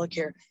 Stephen, look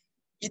here.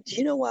 Do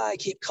you know why I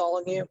keep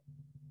calling you?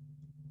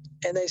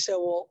 And they say,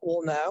 well,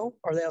 no.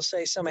 Or they'll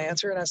say some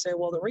answer. And I say,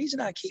 well, the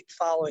reason I keep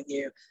following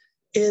you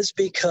is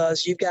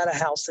because you've got a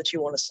house that you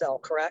want to sell,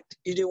 correct?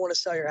 You do want to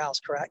sell your house,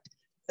 correct?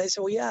 They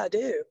say, well, yeah, I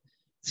do.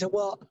 I said,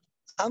 well,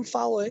 I'm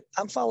following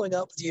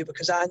up with you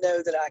because I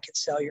know that I can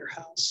sell your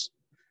house.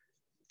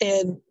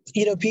 And,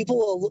 people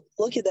will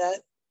look at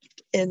that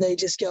and they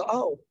just go,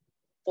 oh,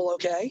 well,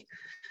 okay.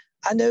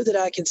 I know that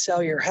I can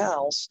sell your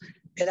house,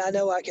 and I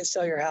know I can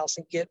sell your house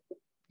and get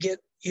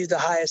you the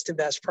highest and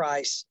best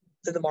price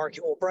that the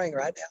market will bring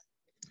right now.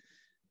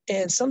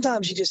 And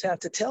sometimes you just have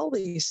to tell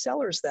these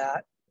sellers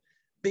that,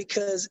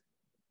 because,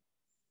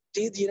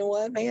 dude, you know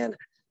what, man?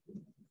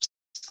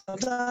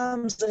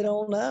 Sometimes they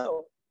don't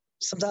know.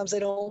 Sometimes they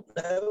don't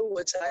know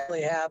what's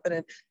actually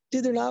happening.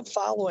 Dude, they're not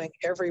following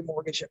every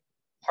mortgage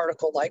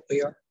article like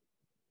we are.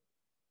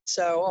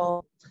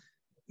 So,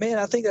 man,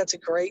 I think it's a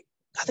great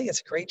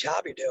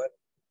job you're doing.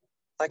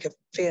 Like a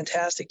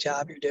fantastic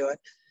job you're doing.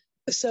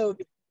 So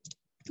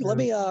let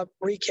me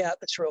recap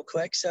this real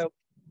quick. So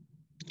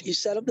you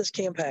set up this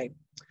campaign.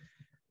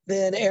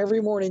 Then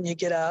every morning you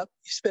get up,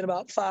 you spend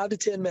about 5 to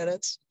 10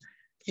 minutes.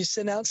 You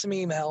send out some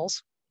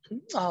emails.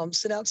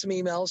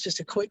 Just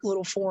a quick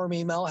little form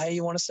email. Hey,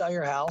 you want to sell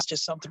your house?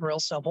 Just something real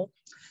simple.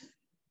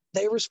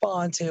 They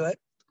respond to it.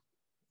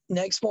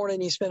 Next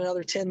morning, you spend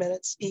another 10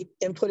 minutes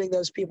inputting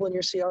those people in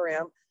your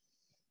CRM.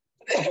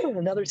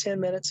 Another 10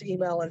 minutes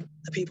emailing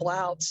the people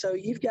out. So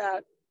you've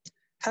got,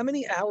 how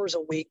many hours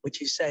a week would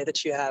you say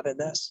that you have in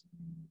this?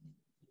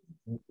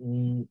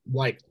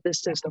 Like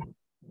this system?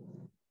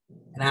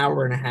 An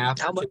hour and a half.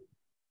 How much?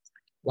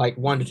 Like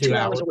 1 to 2 2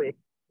 hours a week.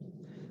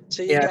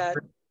 So you've got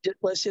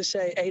let's just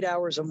say 8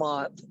 hours a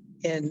month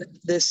in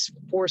this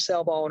for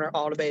sale by owner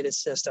automated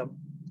system.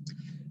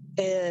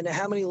 And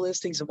how many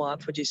listings a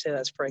month would you say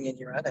that's bringing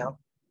you right now?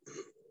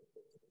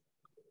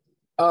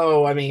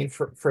 Oh, I mean,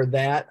 for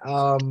that,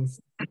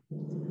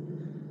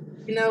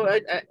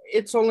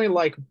 it's only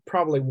like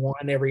probably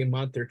one every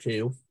month or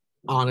two,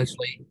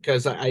 honestly,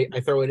 because I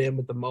throw it in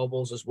with the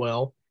mobiles as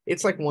well.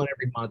 It's like one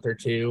every month or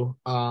two.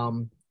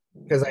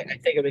 Because I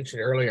think I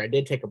mentioned earlier, I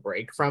did take a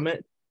break from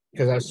it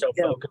because I was so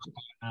Yeah. focused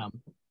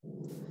on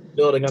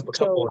building up a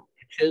couple So, of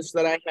niches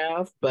that I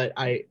have, but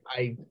I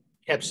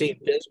kept seeing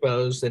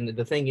FSBOs, and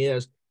the thing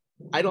is,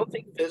 I don't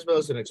think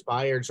FSBOs and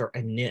expireds are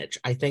a niche.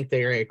 I think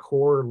they are a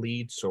core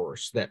lead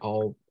source that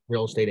all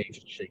real estate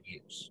agents should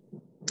use.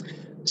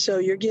 so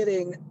you're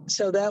getting,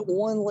 so that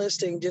one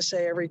listing, just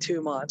say every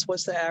 2 months,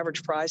 what's the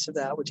average price of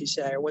that, would you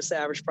say? Or what's the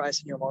average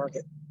price in your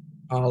market?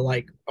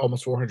 Like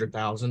almost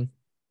 400,000.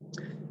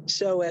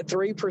 So at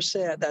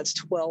 3%, that's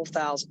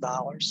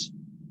 $12,000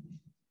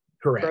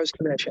 Correct. gross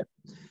commission.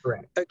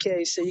 Correct.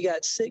 Okay, so you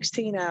got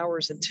 16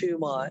 hours in 2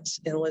 months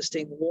in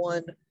listing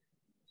one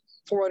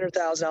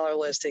 $400,000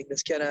 listing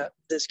that's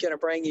gonna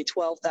bring you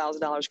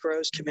 $12,000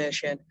 gross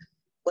commission.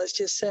 Let's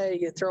just say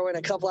you throw in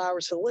a couple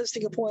hours for the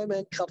listing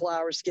appointment, a couple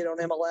hours to get on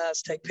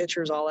MLS, take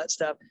pictures, all that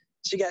stuff.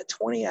 So you got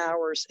 20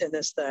 hours in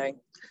this thing,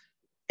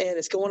 and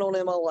it's going on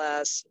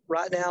MLS.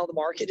 Right now, the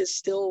market is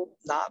still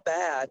not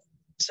bad.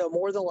 So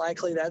more than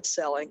likely that's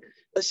selling.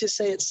 Let's just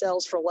say it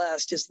sells for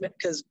less, just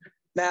because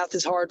math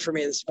is hard for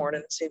me this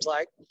morning, it seems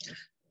like.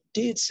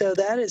 Dude, so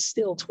that is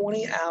still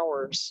 20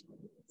 hours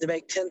to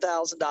make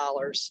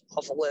 $10,000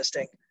 off a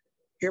listing.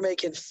 You're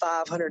making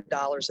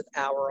 $500 an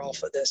hour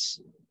off of this.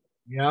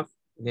 Yeah,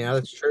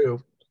 that's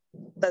true.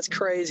 That's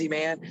crazy,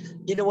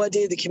 man. You know what,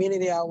 dude? The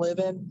community I live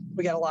in,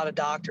 we got a lot of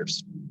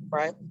doctors,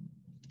 right?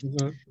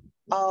 Mm-hmm.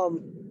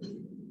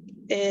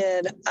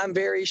 And I'm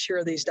very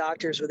sure these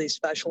doctors with these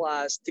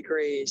specialized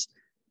degrees,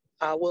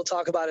 we'll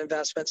talk about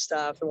investment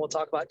stuff and we'll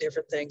talk about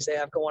different things they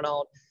have going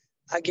on.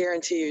 I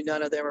guarantee you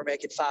none of them are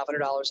making $500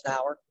 an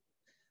hour.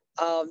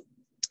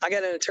 I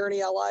got an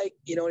attorney I like.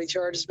 You know what he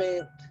charges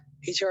me?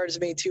 He charges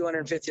me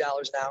 $250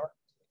 an hour,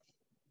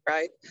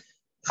 right?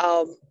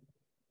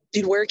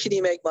 Dude, where can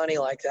you make money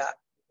like that?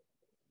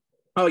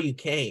 Oh, you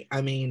can't.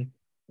 I mean,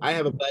 I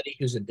have a buddy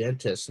who's a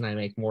dentist, and I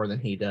make more than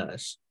he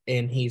does,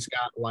 and he's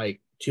got like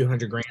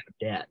 200 grand of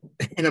debt,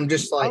 and I'm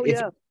just like, Oh,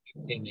 yeah.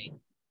 Me.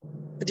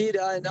 Dude,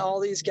 and all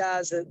these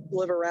guys that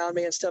live around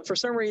me and stuff, for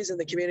some reason,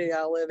 the community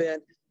I live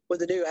in, with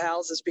the new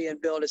houses being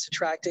built, it's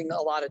attracting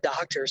a lot of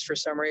doctors for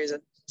some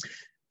reason.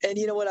 And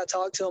you know what? I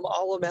talked to them.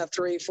 All of them have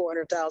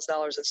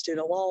 $300,000-$400,000 in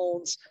student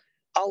loans.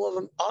 All of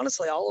them,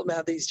 honestly, all of them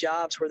have these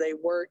jobs where they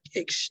work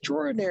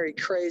extraordinary,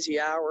 crazy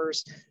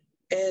hours.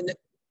 And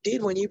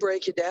dude, when you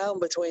break it down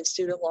between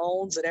student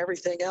loans and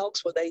everything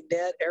else, what they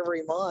net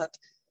every month,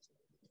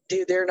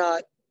 dude, they're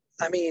not.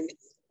 I mean,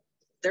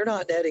 they're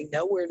not netting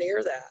nowhere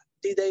near that.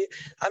 Dude,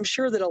 I'm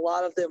sure that a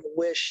lot of them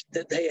wish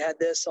that they had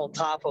this on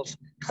top of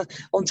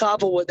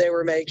what they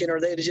were making,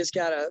 or they'd have just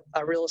got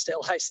a real estate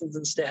license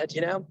instead.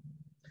 You know.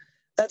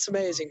 That's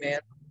amazing, man.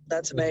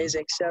 That's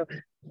amazing.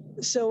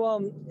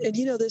 And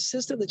you know, this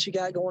system that you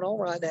got going on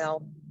right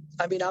now,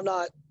 I mean, I'm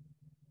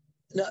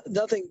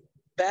nothing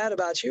bad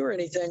about you or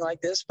anything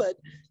like this, but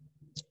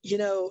you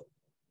know,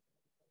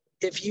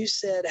 if you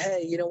said,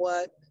 hey, you know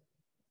what,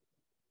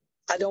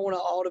 I don't want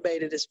to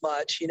automate it as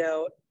much, you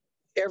know,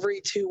 every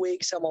 2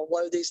 weeks, I'm going to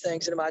load these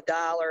things into my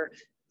dialer.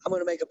 I'm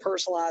going to make a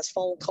personalized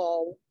phone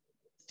call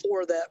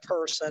for that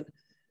person.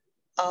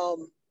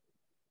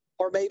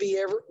 Or maybe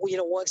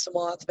once a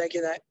month,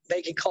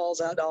 making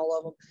calls out to all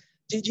of them.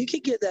 Dude, you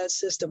could get that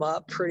system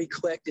up pretty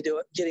quick to do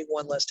it, getting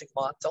one listing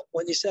a month,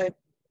 wouldn't you say?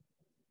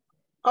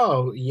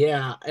 Oh,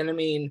 yeah. And I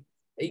mean,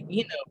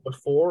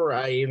 before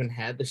I even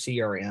had the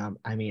CRM,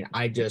 I mean,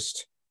 I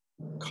just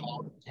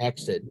called,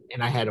 texted,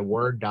 and I had a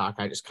Word doc.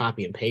 I just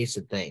copy and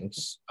pasted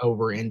things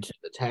over into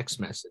the text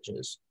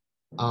messages.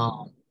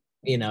 I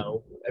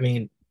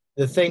mean,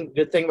 the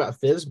good thing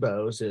about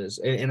FSBOs is,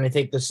 and I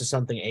think this is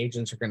something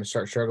agents are going to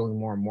start struggling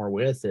more and more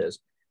with, is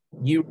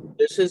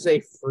this is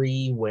a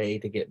free way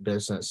to get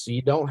business. So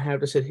you don't have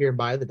to sit here and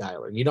buy the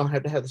dialer. You don't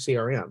have to have the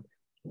CRM.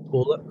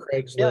 Pull up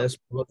Craigslist,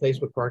 pull up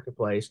Facebook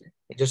Marketplace,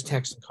 and just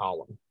text and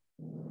call them.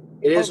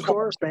 It is, of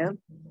course, man.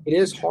 It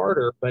is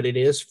harder, but it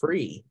is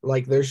free.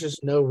 Like, there's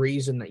just no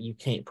reason that you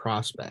can't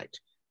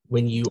prospect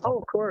when you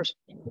of course,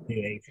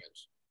 new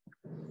agents.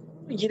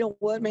 You know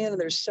what, man? And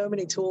there's so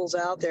many tools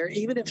out there.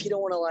 Even if you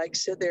don't want to like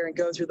sit there and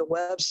go through the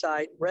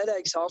website, Red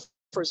X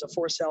offers a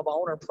for sale by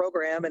owner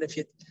program. And if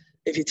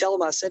you tell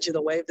them I sent you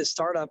the wave, the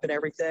startup and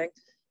everything.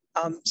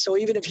 So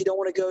even if you don't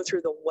want to go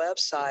through the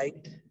website,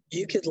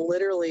 you could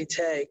literally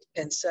take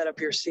and set up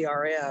your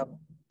CRM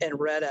in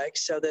Red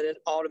X so that it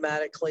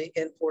automatically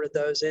imported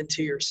those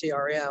into your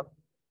CRM,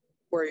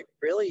 where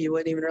really you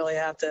wouldn't even really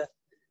have to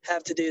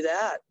do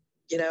that,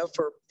 you know,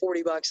 for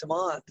 $40 a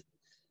month.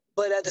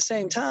 But at the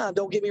same time,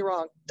 don't get me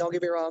wrong,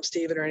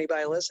 Stephen, or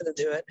anybody listening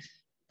to it,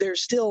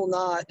 there's still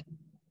not,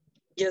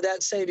 you know,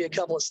 that'd save you a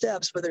couple of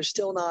steps, but there's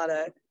still not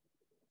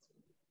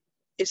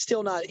it's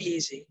still not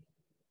easy.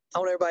 I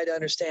want everybody to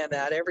understand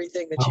that.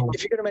 Everything that you,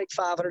 if you're going to make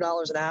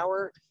 $500 an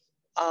hour,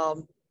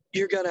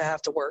 you're going to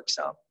have to work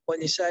some.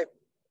 Wouldn't you say?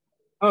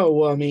 Oh,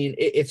 well, I mean,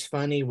 it's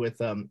funny with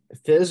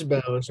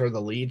fsbos are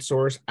the lead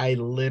source. I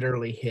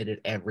literally hit it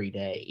every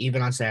day,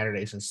 even on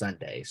Saturdays and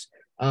Sundays.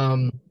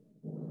 Same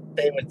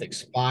with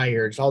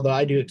expireds, although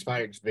I do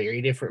expireds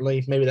very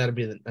differently. Maybe that'll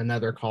be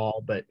another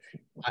call, but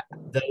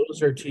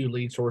those are two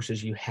lead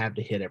sources you have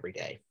to hit every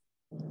day.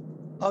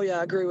 Oh yeah,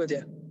 I agree with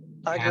you.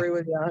 I agree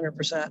with you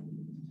 100%.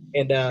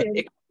 And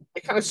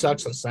it kind of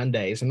sucks on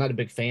Sundays. I'm not a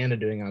big fan of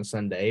doing it on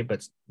Sunday,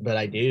 but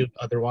I do.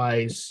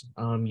 Otherwise,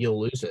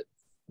 you'll lose it.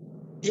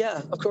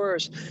 Yeah, of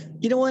course.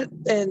 You know what?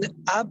 And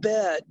I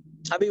bet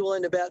I'd be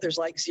willing to bet there's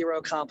like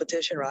zero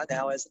competition right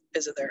now,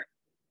 isn't there?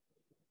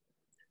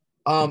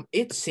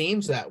 It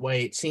seems that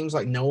way. It seems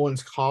like no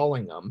one's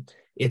calling them.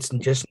 It's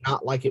just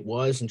not like it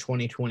was in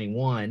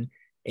 2021,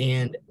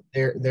 and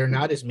they're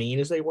not as mean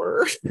as they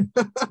were.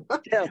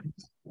 Yeah.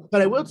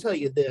 But I will tell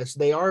you this: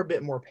 they are a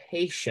bit more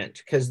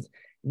patient because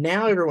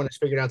now everyone has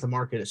figured out the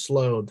market is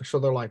slow. So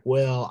they're like,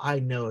 well, I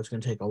know it's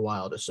going to take a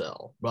while to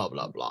sell, blah,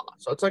 blah, blah.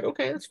 So it's like,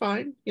 okay, that's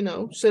fine. You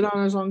know, sit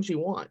on as long as you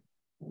want.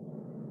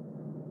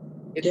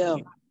 Yeah.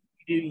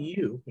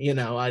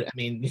 I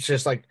mean, it's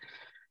just like,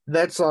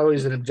 that's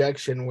always an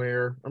objection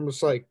where I'm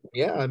just like,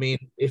 yeah, I mean,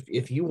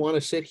 if you want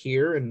to sit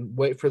here and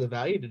wait for the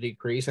value to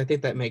decrease, I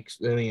think that makes,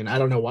 I mean, I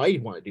don't know why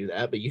you'd want to do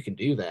that, but you can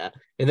do that.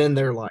 And then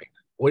they're like,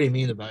 what do you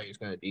mean the value is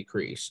going to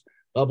decrease?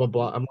 Blah, blah,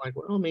 blah. I'm like,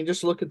 well, I mean,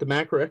 just look at the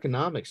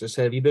macroeconomics. I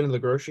said, have you been to the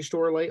grocery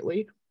store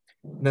lately?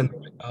 And then they're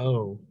like,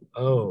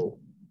 oh.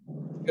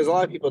 Because a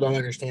lot of people don't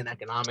understand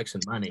economics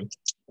and money.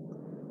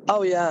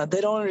 Oh yeah, they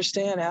don't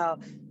understand how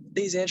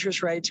these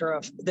interest rates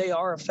are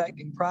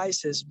affecting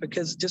prices,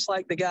 because just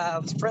like the guy I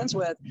was friends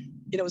with,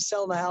 was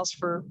selling the house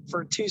for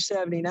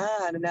 279,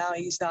 and now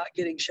he's not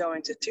getting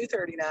showings at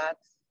 239.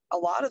 A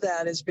lot of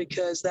that is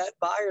because that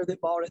buyer that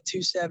bought at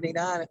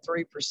 279 at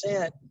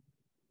 3%,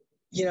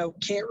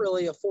 can't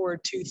really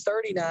afford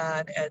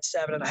 239 at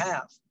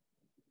 7.5.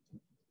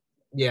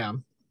 Yeah.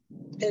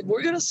 And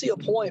we're going to see a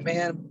point,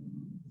 man.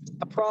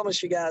 I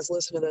promise you guys,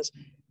 listen to this.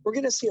 We're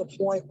going to see a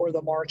point where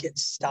the market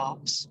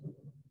stops.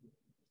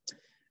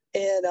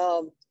 And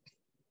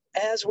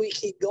as we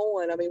keep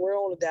going, I mean, we're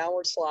on a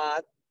downward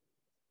slide.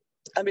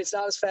 I mean, it's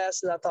not as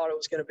fast as I thought it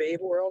was going to be,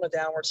 but we're on a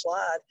downward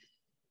slide.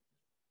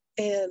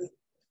 And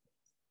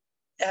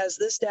as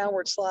this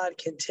downward slide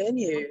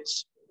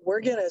continues, we're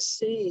going to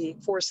see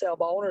for sale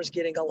owners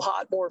getting a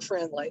lot more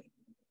friendly.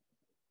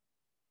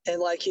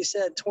 And like you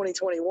said,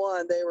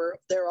 2021,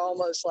 they're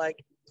almost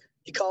like,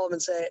 you call them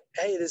and say,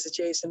 hey, this is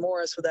Jason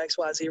Morris with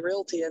XYZ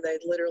Realty. And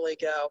they'd literally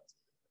go,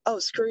 oh,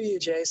 screw you,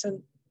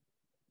 Jason.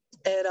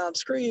 And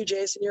screw you,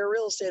 Jason, you're a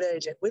real estate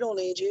agent. We don't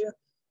need you.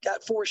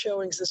 Got 4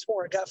 showings this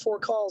morning. Got 4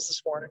 calls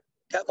this morning.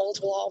 Got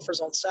multiple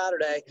offers on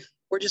Saturday.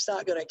 We're just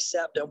not going to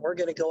accept them. We're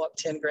going to go up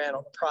 10 grand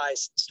on the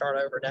price and start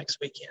over next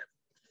weekend.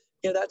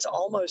 That's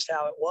almost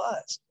how it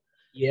was.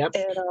 Yep.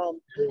 And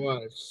it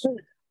was.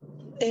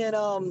 And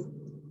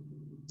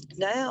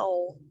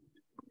now,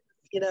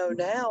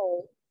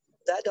 now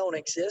that don't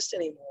exist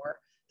anymore.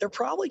 They're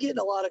probably getting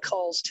a lot of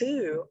calls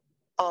too,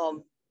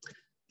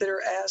 that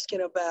are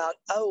asking about,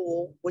 oh,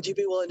 well, would you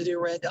be willing to do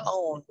rent to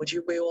own? Would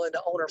you be willing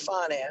to owner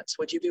finance?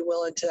 Would you be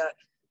willing to,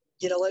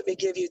 let me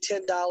give you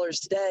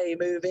 $10 today,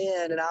 move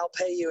in, and I'll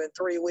pay you in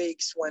 3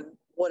 weeks when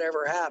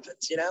whatever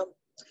happens,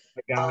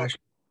 My gosh.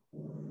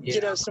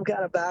 Some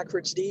kind of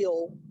backwards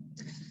deal.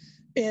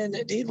 And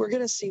dude, we're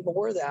going to see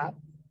more of that.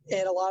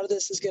 And a lot of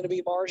this is going to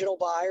be marginal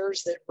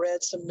buyers that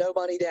read some no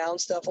money down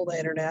stuff on the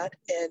internet.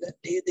 And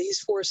dude, these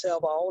for sale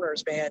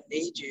owners, man,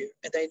 need you.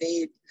 And they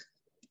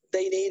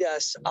need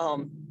us. I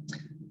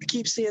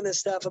keep seeing this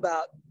stuff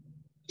about,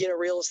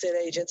 real estate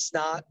agents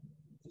not,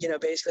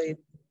 basically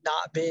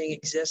not being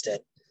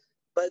existent,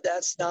 but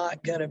that's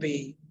not going to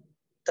be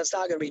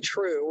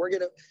true.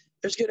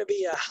 There's going to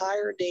be a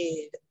higher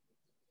need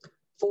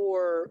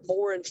for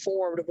more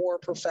informed, more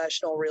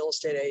professional real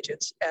estate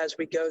agents as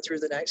we go through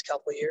the next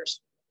couple of years.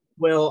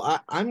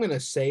 Well, I'm going to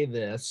say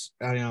this,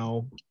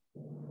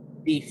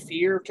 the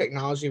fear of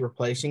technology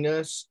replacing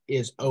us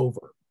is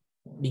over,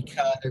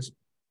 because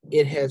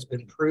it has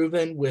been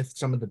proven with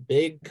some of the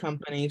big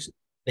companies,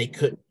 they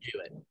couldn't do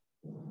it.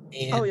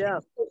 And oh, yeah.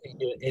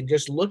 And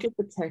just look at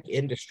the tech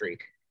industry.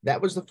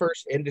 That was the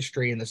first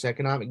industry in this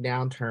economic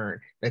downturn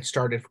that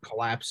started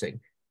collapsing.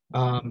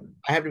 I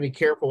have to be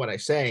careful what I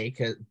say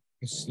because,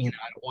 I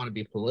don't want to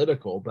be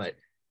political, but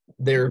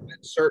there have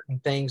been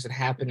certain things that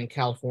happened in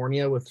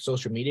California with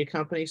social media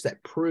companies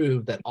that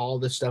prove that all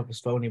this stuff is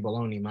phony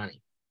baloney money.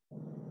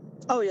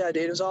 Oh, yeah,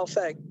 dude. It was all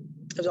fake.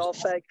 It was all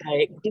fake.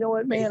 You know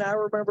what, man? I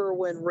remember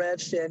when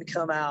Redfin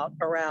come out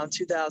around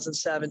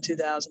 2007,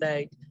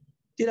 2008.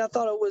 Dude, I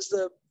thought it was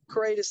the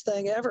greatest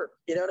thing ever.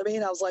 You know what I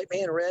mean? I was like,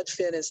 man,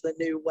 Redfin is the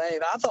new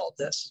wave. I thought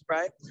this,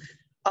 right?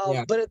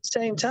 But at the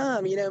same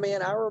time,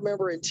 man, I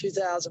remember in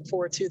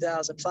 2004,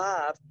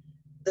 2005,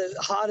 the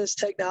hottest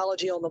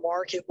technology on the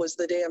market was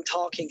the damn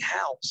talking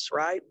house,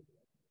 right?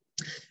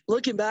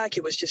 looking back,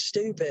 it was just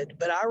stupid.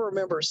 But I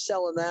remember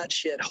selling that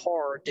shit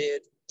hard,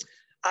 dude.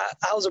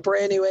 I was a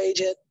brand new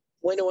agent,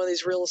 went to one of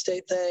these real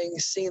estate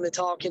things, seeing the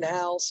talking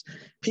house.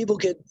 People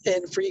could,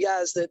 and for you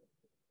guys that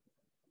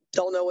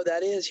don't know what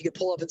that is, you could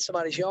pull up in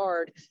somebody's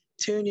yard,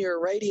 tune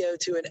your radio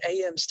to an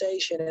AM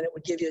station, and it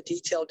would give you a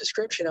detailed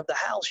description of the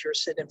house you're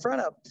sitting in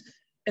front of.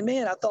 And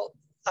man, I thought,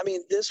 I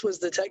mean, this was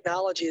the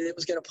technology that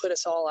was going to put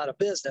us all out of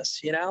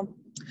business, you know?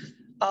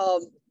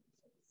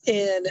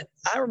 And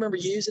I remember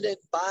using it,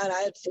 buying,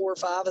 I had 4 or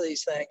 5 of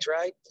these things,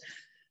 right?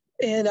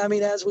 And I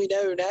mean, as we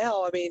know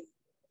now, I mean,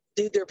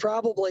 dude, they're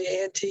probably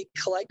antique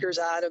collector's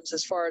items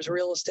as far as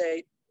real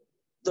estate,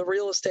 the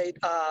real estate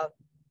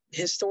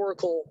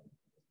historical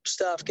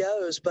stuff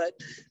goes. But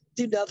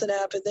dude, nothing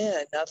happened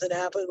then. Nothing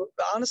happened.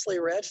 Honestly,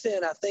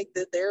 Redfin, I think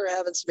that they're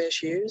having some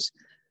issues.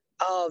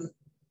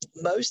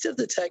 Most of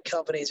the tech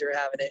companies are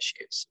having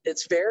issues.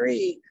 It's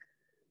very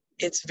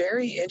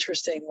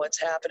interesting what's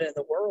happening in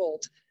the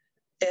world.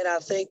 And I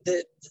think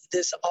that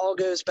this all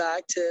goes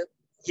back to,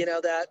 you know,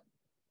 that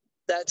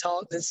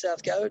talk that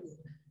Seth Godin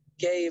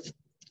gave,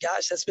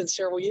 gosh, that's been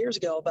several years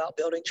ago, about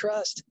building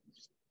trust.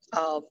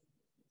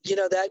 You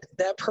know,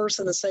 that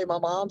person that say my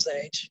mom's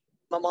age,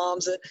 my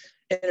mom's in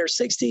her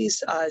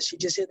 60s. She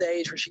just hit the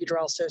age where she could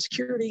draw Social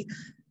Security.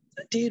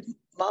 Dude,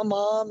 my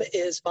mom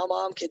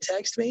can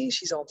text me.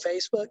 She's on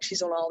Facebook.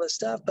 She's on all this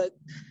stuff. But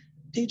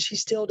dude, she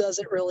still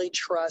doesn't really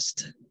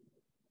trust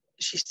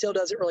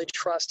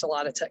a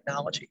lot of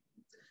technology.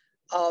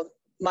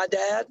 My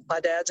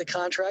dad's a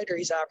contractor.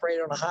 He's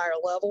operating on a higher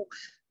level.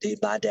 Dude,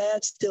 my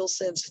dad still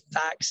sends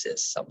faxes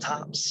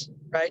sometimes,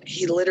 right?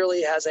 He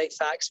literally has a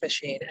fax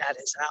machine at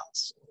his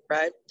house,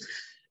 right?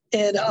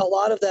 And a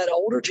lot of that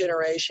older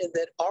generation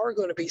that are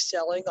going to be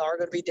selling, are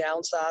going to be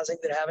downsizing,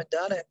 that haven't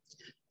done it,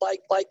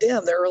 like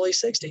them, their early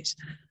 60s.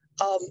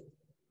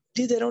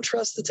 Dude, they don't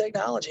trust the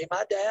technology.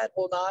 My dad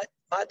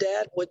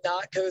would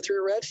not go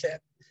through Redfin.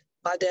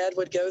 My dad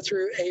would go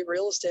through a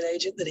real estate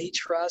agent that he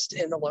trusts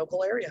in the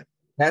local area.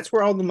 That's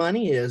where all the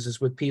money is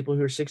with people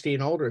who are 60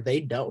 and older.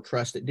 They don't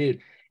trust it, dude.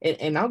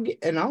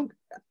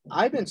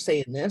 I've been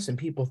saying this and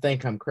people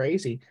think I'm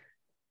crazy.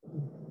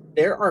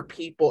 There are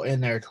people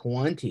in their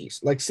 20s.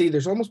 Like, see,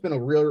 there's almost been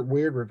a real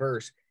weird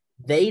reverse.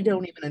 They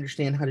don't even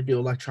understand how to do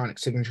electronic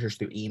signatures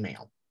through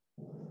email.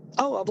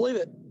 Oh, I believe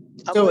it.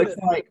 It's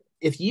like,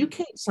 if you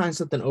can't sign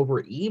something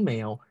over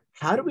email,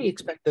 how do we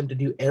expect them to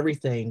do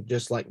everything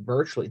just like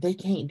virtually? They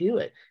can't do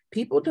it.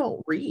 People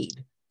don't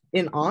read.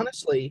 And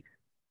honestly,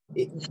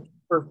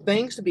 for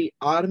things to be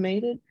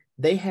automated,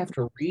 they have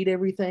to read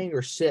everything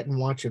or sit and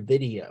watch a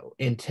video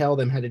and tell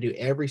them how to do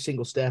every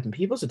single step. And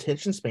people's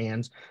attention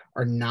spans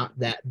are not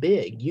that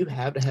big. You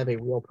have to have a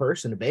real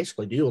person to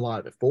basically do a lot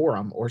of it for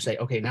them, or say,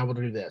 okay, now we'll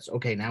do this.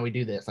 Okay, now we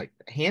do this. Like,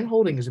 hand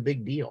holding is a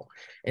big deal.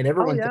 And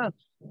everyone thinks,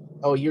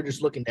 oh, you're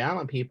just looking down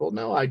on people.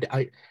 No,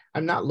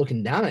 I'm not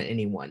looking down at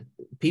anyone.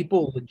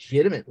 People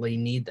legitimately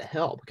need the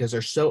help because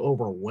they're so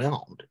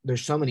overwhelmed.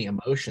 There's so many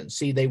emotions.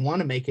 See, they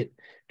want to make it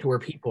to where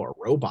people are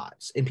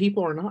robots, and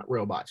people are not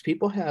robots.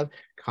 People have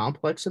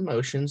complex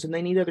emotions and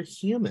they need other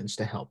humans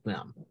to help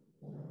them.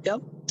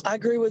 Yep. I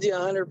agree with you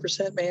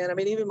 100%, man. I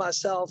mean, even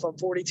myself, I'm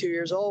 42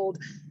 years old.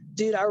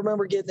 Dude, I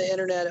remember getting the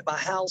internet at my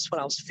house when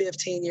I was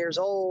 15 years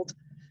old.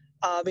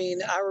 I mean,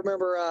 I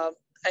remember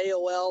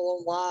AOL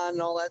online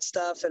and all that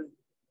stuff, and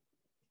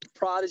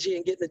Prodigy,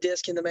 and getting the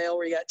disc in the mail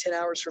where you got 10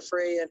 hours for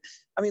free. And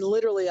I mean,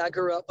 literally, I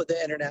grew up with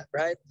the internet,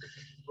 right?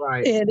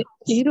 Right. And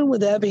even with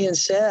that being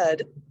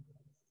said,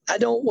 I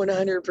don't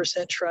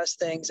 100% trust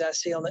things I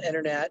see on the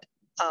internet,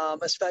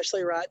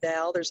 especially right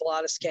now. There's a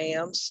lot of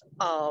scams.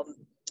 A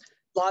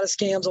lot of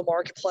scams on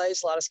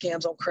Marketplace, a lot of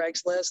scams on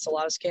Craigslist, a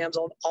lot of scams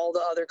on all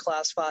the other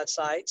classified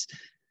sites.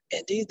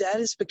 And dude, that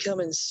is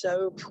becoming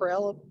so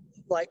prevalent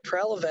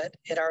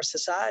in our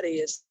society,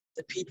 is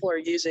that people are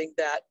using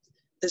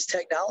this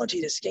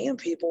technology to scam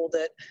people,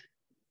 that,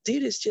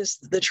 dude, it's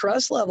just the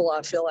trust level,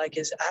 I feel like,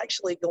 is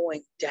actually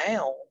going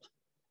down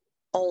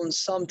on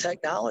some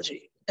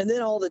technology. And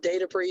then all the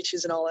data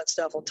breaches and all that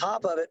stuff on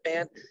top of it,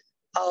 man.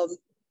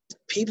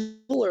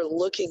 People are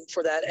looking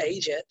for that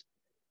agent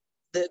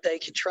that they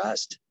can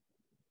trust.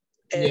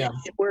 And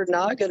we're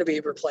not going to be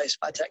replaced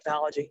by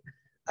technology.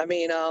 I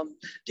mean,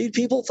 dude,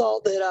 people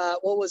thought that,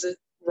 what was it,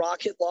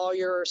 Rocket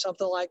Lawyer or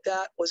something like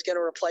that was going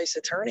to replace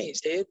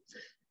attorneys, dude.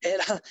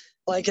 And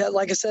like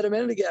I said a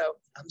minute ago,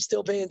 I'm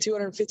still paying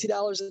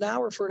 $250 an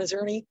hour for an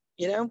attorney,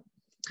 you know?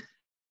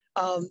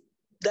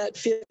 That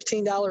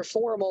 $15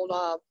 form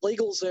on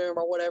LegalZoom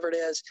or whatever it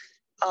is,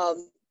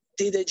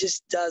 dude, it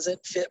just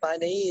doesn't fit my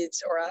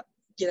needs. Or,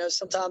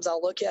 sometimes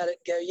I'll look at it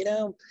and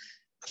go,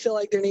 I feel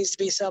like there needs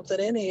to be something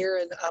in here,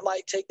 and I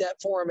might take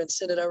that form and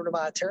send it over to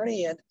my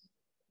attorney and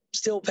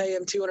still pay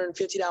him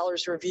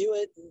 $250 to review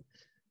it. And,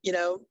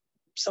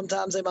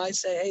 sometimes they might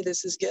say, hey,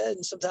 this is good.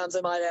 And sometimes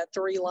they might add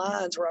 3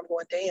 lines where I'm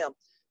going, damn,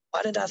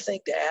 why didn't I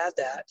think to add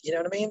that? You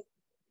know what I mean?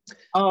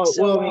 Oh,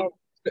 so, well,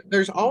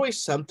 there's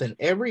always something.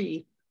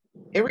 Every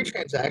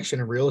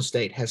transaction in real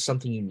estate has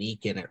something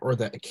unique in it, or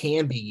that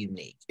can be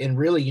unique. And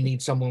really, you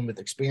need someone with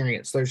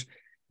experience.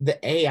 the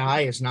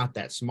AI is not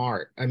that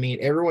smart. I mean,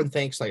 everyone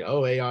thinks like,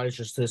 oh, AI is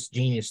just this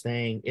genius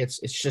thing. It's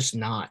just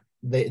not.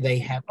 They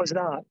have It's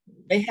not.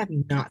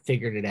 not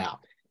figured it out.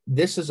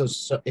 This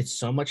is it's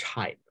so much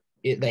hype.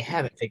 They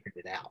haven't figured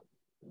it out.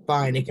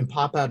 Fine, it can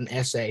pop out an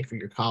essay for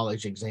your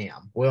college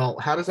exam. Well,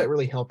 how does that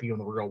really help you in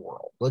the real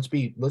world? Let's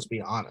be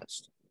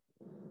honest.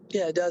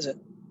 Yeah, it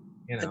doesn't.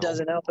 You know, It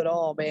doesn't help at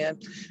all, man.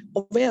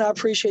 Well, man, I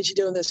appreciate you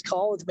doing this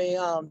call with me.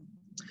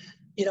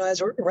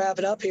 As we're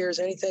wrapping up here, is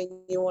any advice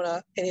you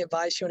want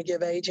to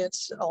give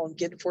agents on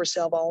getting for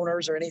sale by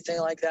owners or anything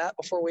like that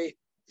before we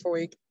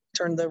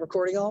turn the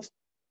recording off?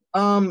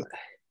 my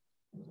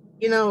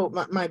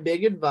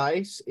big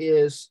advice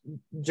is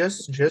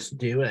just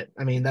do it.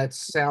 I mean, that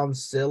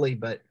sounds silly,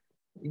 but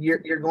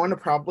you're going to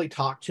probably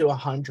talk to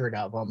 100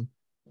 of them,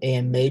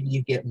 and maybe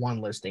you get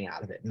one listing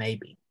out of it.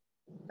 Maybe.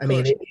 I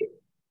mean,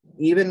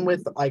 even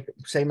with like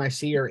say my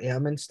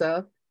CRM and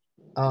stuff,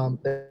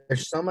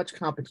 there's so much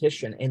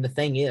competition, and the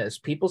thing is,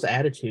 people's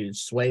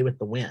attitudes sway with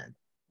the wind,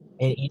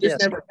 and you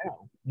just never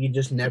know. You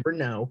just never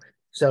know.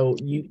 So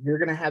you're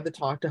going to have to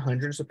talk to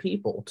hundreds of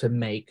people to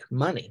make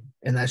money,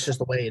 and that's just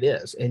the way it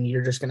is. And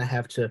you're just going to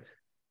have to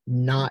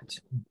not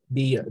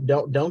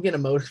don't get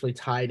emotionally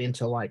tied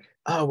into like,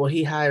 oh well,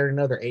 he hired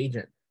another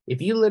agent.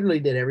 If you literally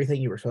did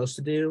everything you were supposed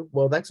to do,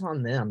 well, that's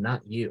on them,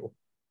 not you.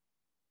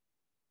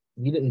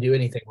 You didn't do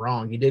anything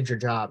wrong. You did your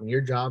job, and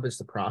your job is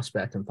to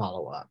prospect and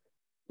follow up.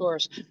 Of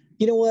course.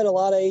 You know what? A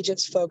lot of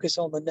agents focus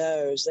on the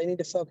no's. They need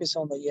to focus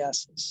on the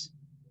yeses,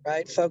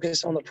 right?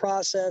 Focus on the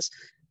process.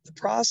 The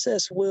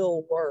process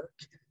will work.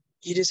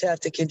 You just have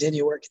to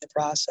continue working the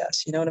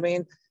process. You know what I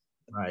mean?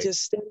 Right.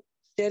 Just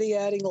steady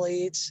adding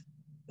leads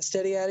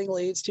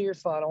to your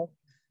funnel,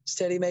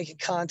 steady making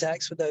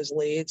contacts with those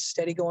leads,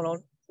 steady going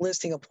on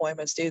listing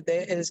appointments, dude.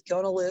 It is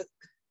going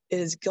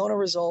to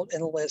result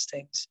in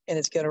listings, and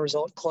it's going to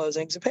result in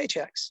closings and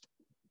paychecks.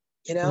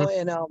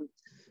 And a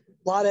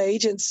lot of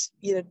agents,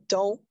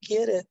 don't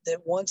get it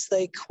that once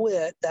they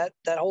quit that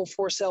whole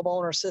for sale by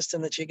owner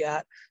system that you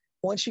got,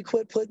 once you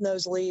quit putting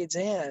those leads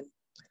in,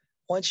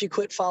 once you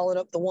quit following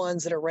up the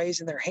ones that are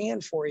raising their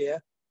hand for you,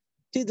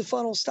 dude, the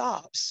funnel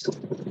stops,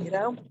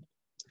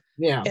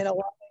 Yeah. And a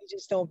lot of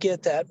agents don't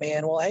get that,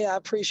 man. Well, hey, I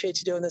appreciate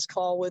you doing this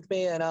call with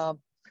me, and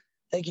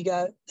thank you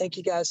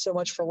guys so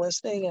much for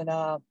listening.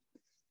 And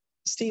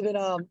Stephen,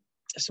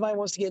 if somebody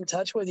wants to get in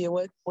touch with you,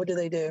 what do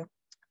they do?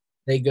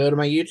 They go to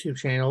my YouTube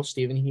channel,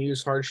 Stephen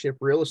Hughes Hardship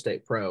Real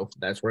Estate Pro.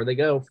 That's where they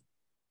go.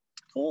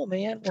 Cool,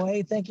 man. Well,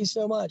 hey, thank you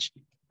so much.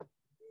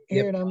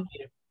 Here, Yep. and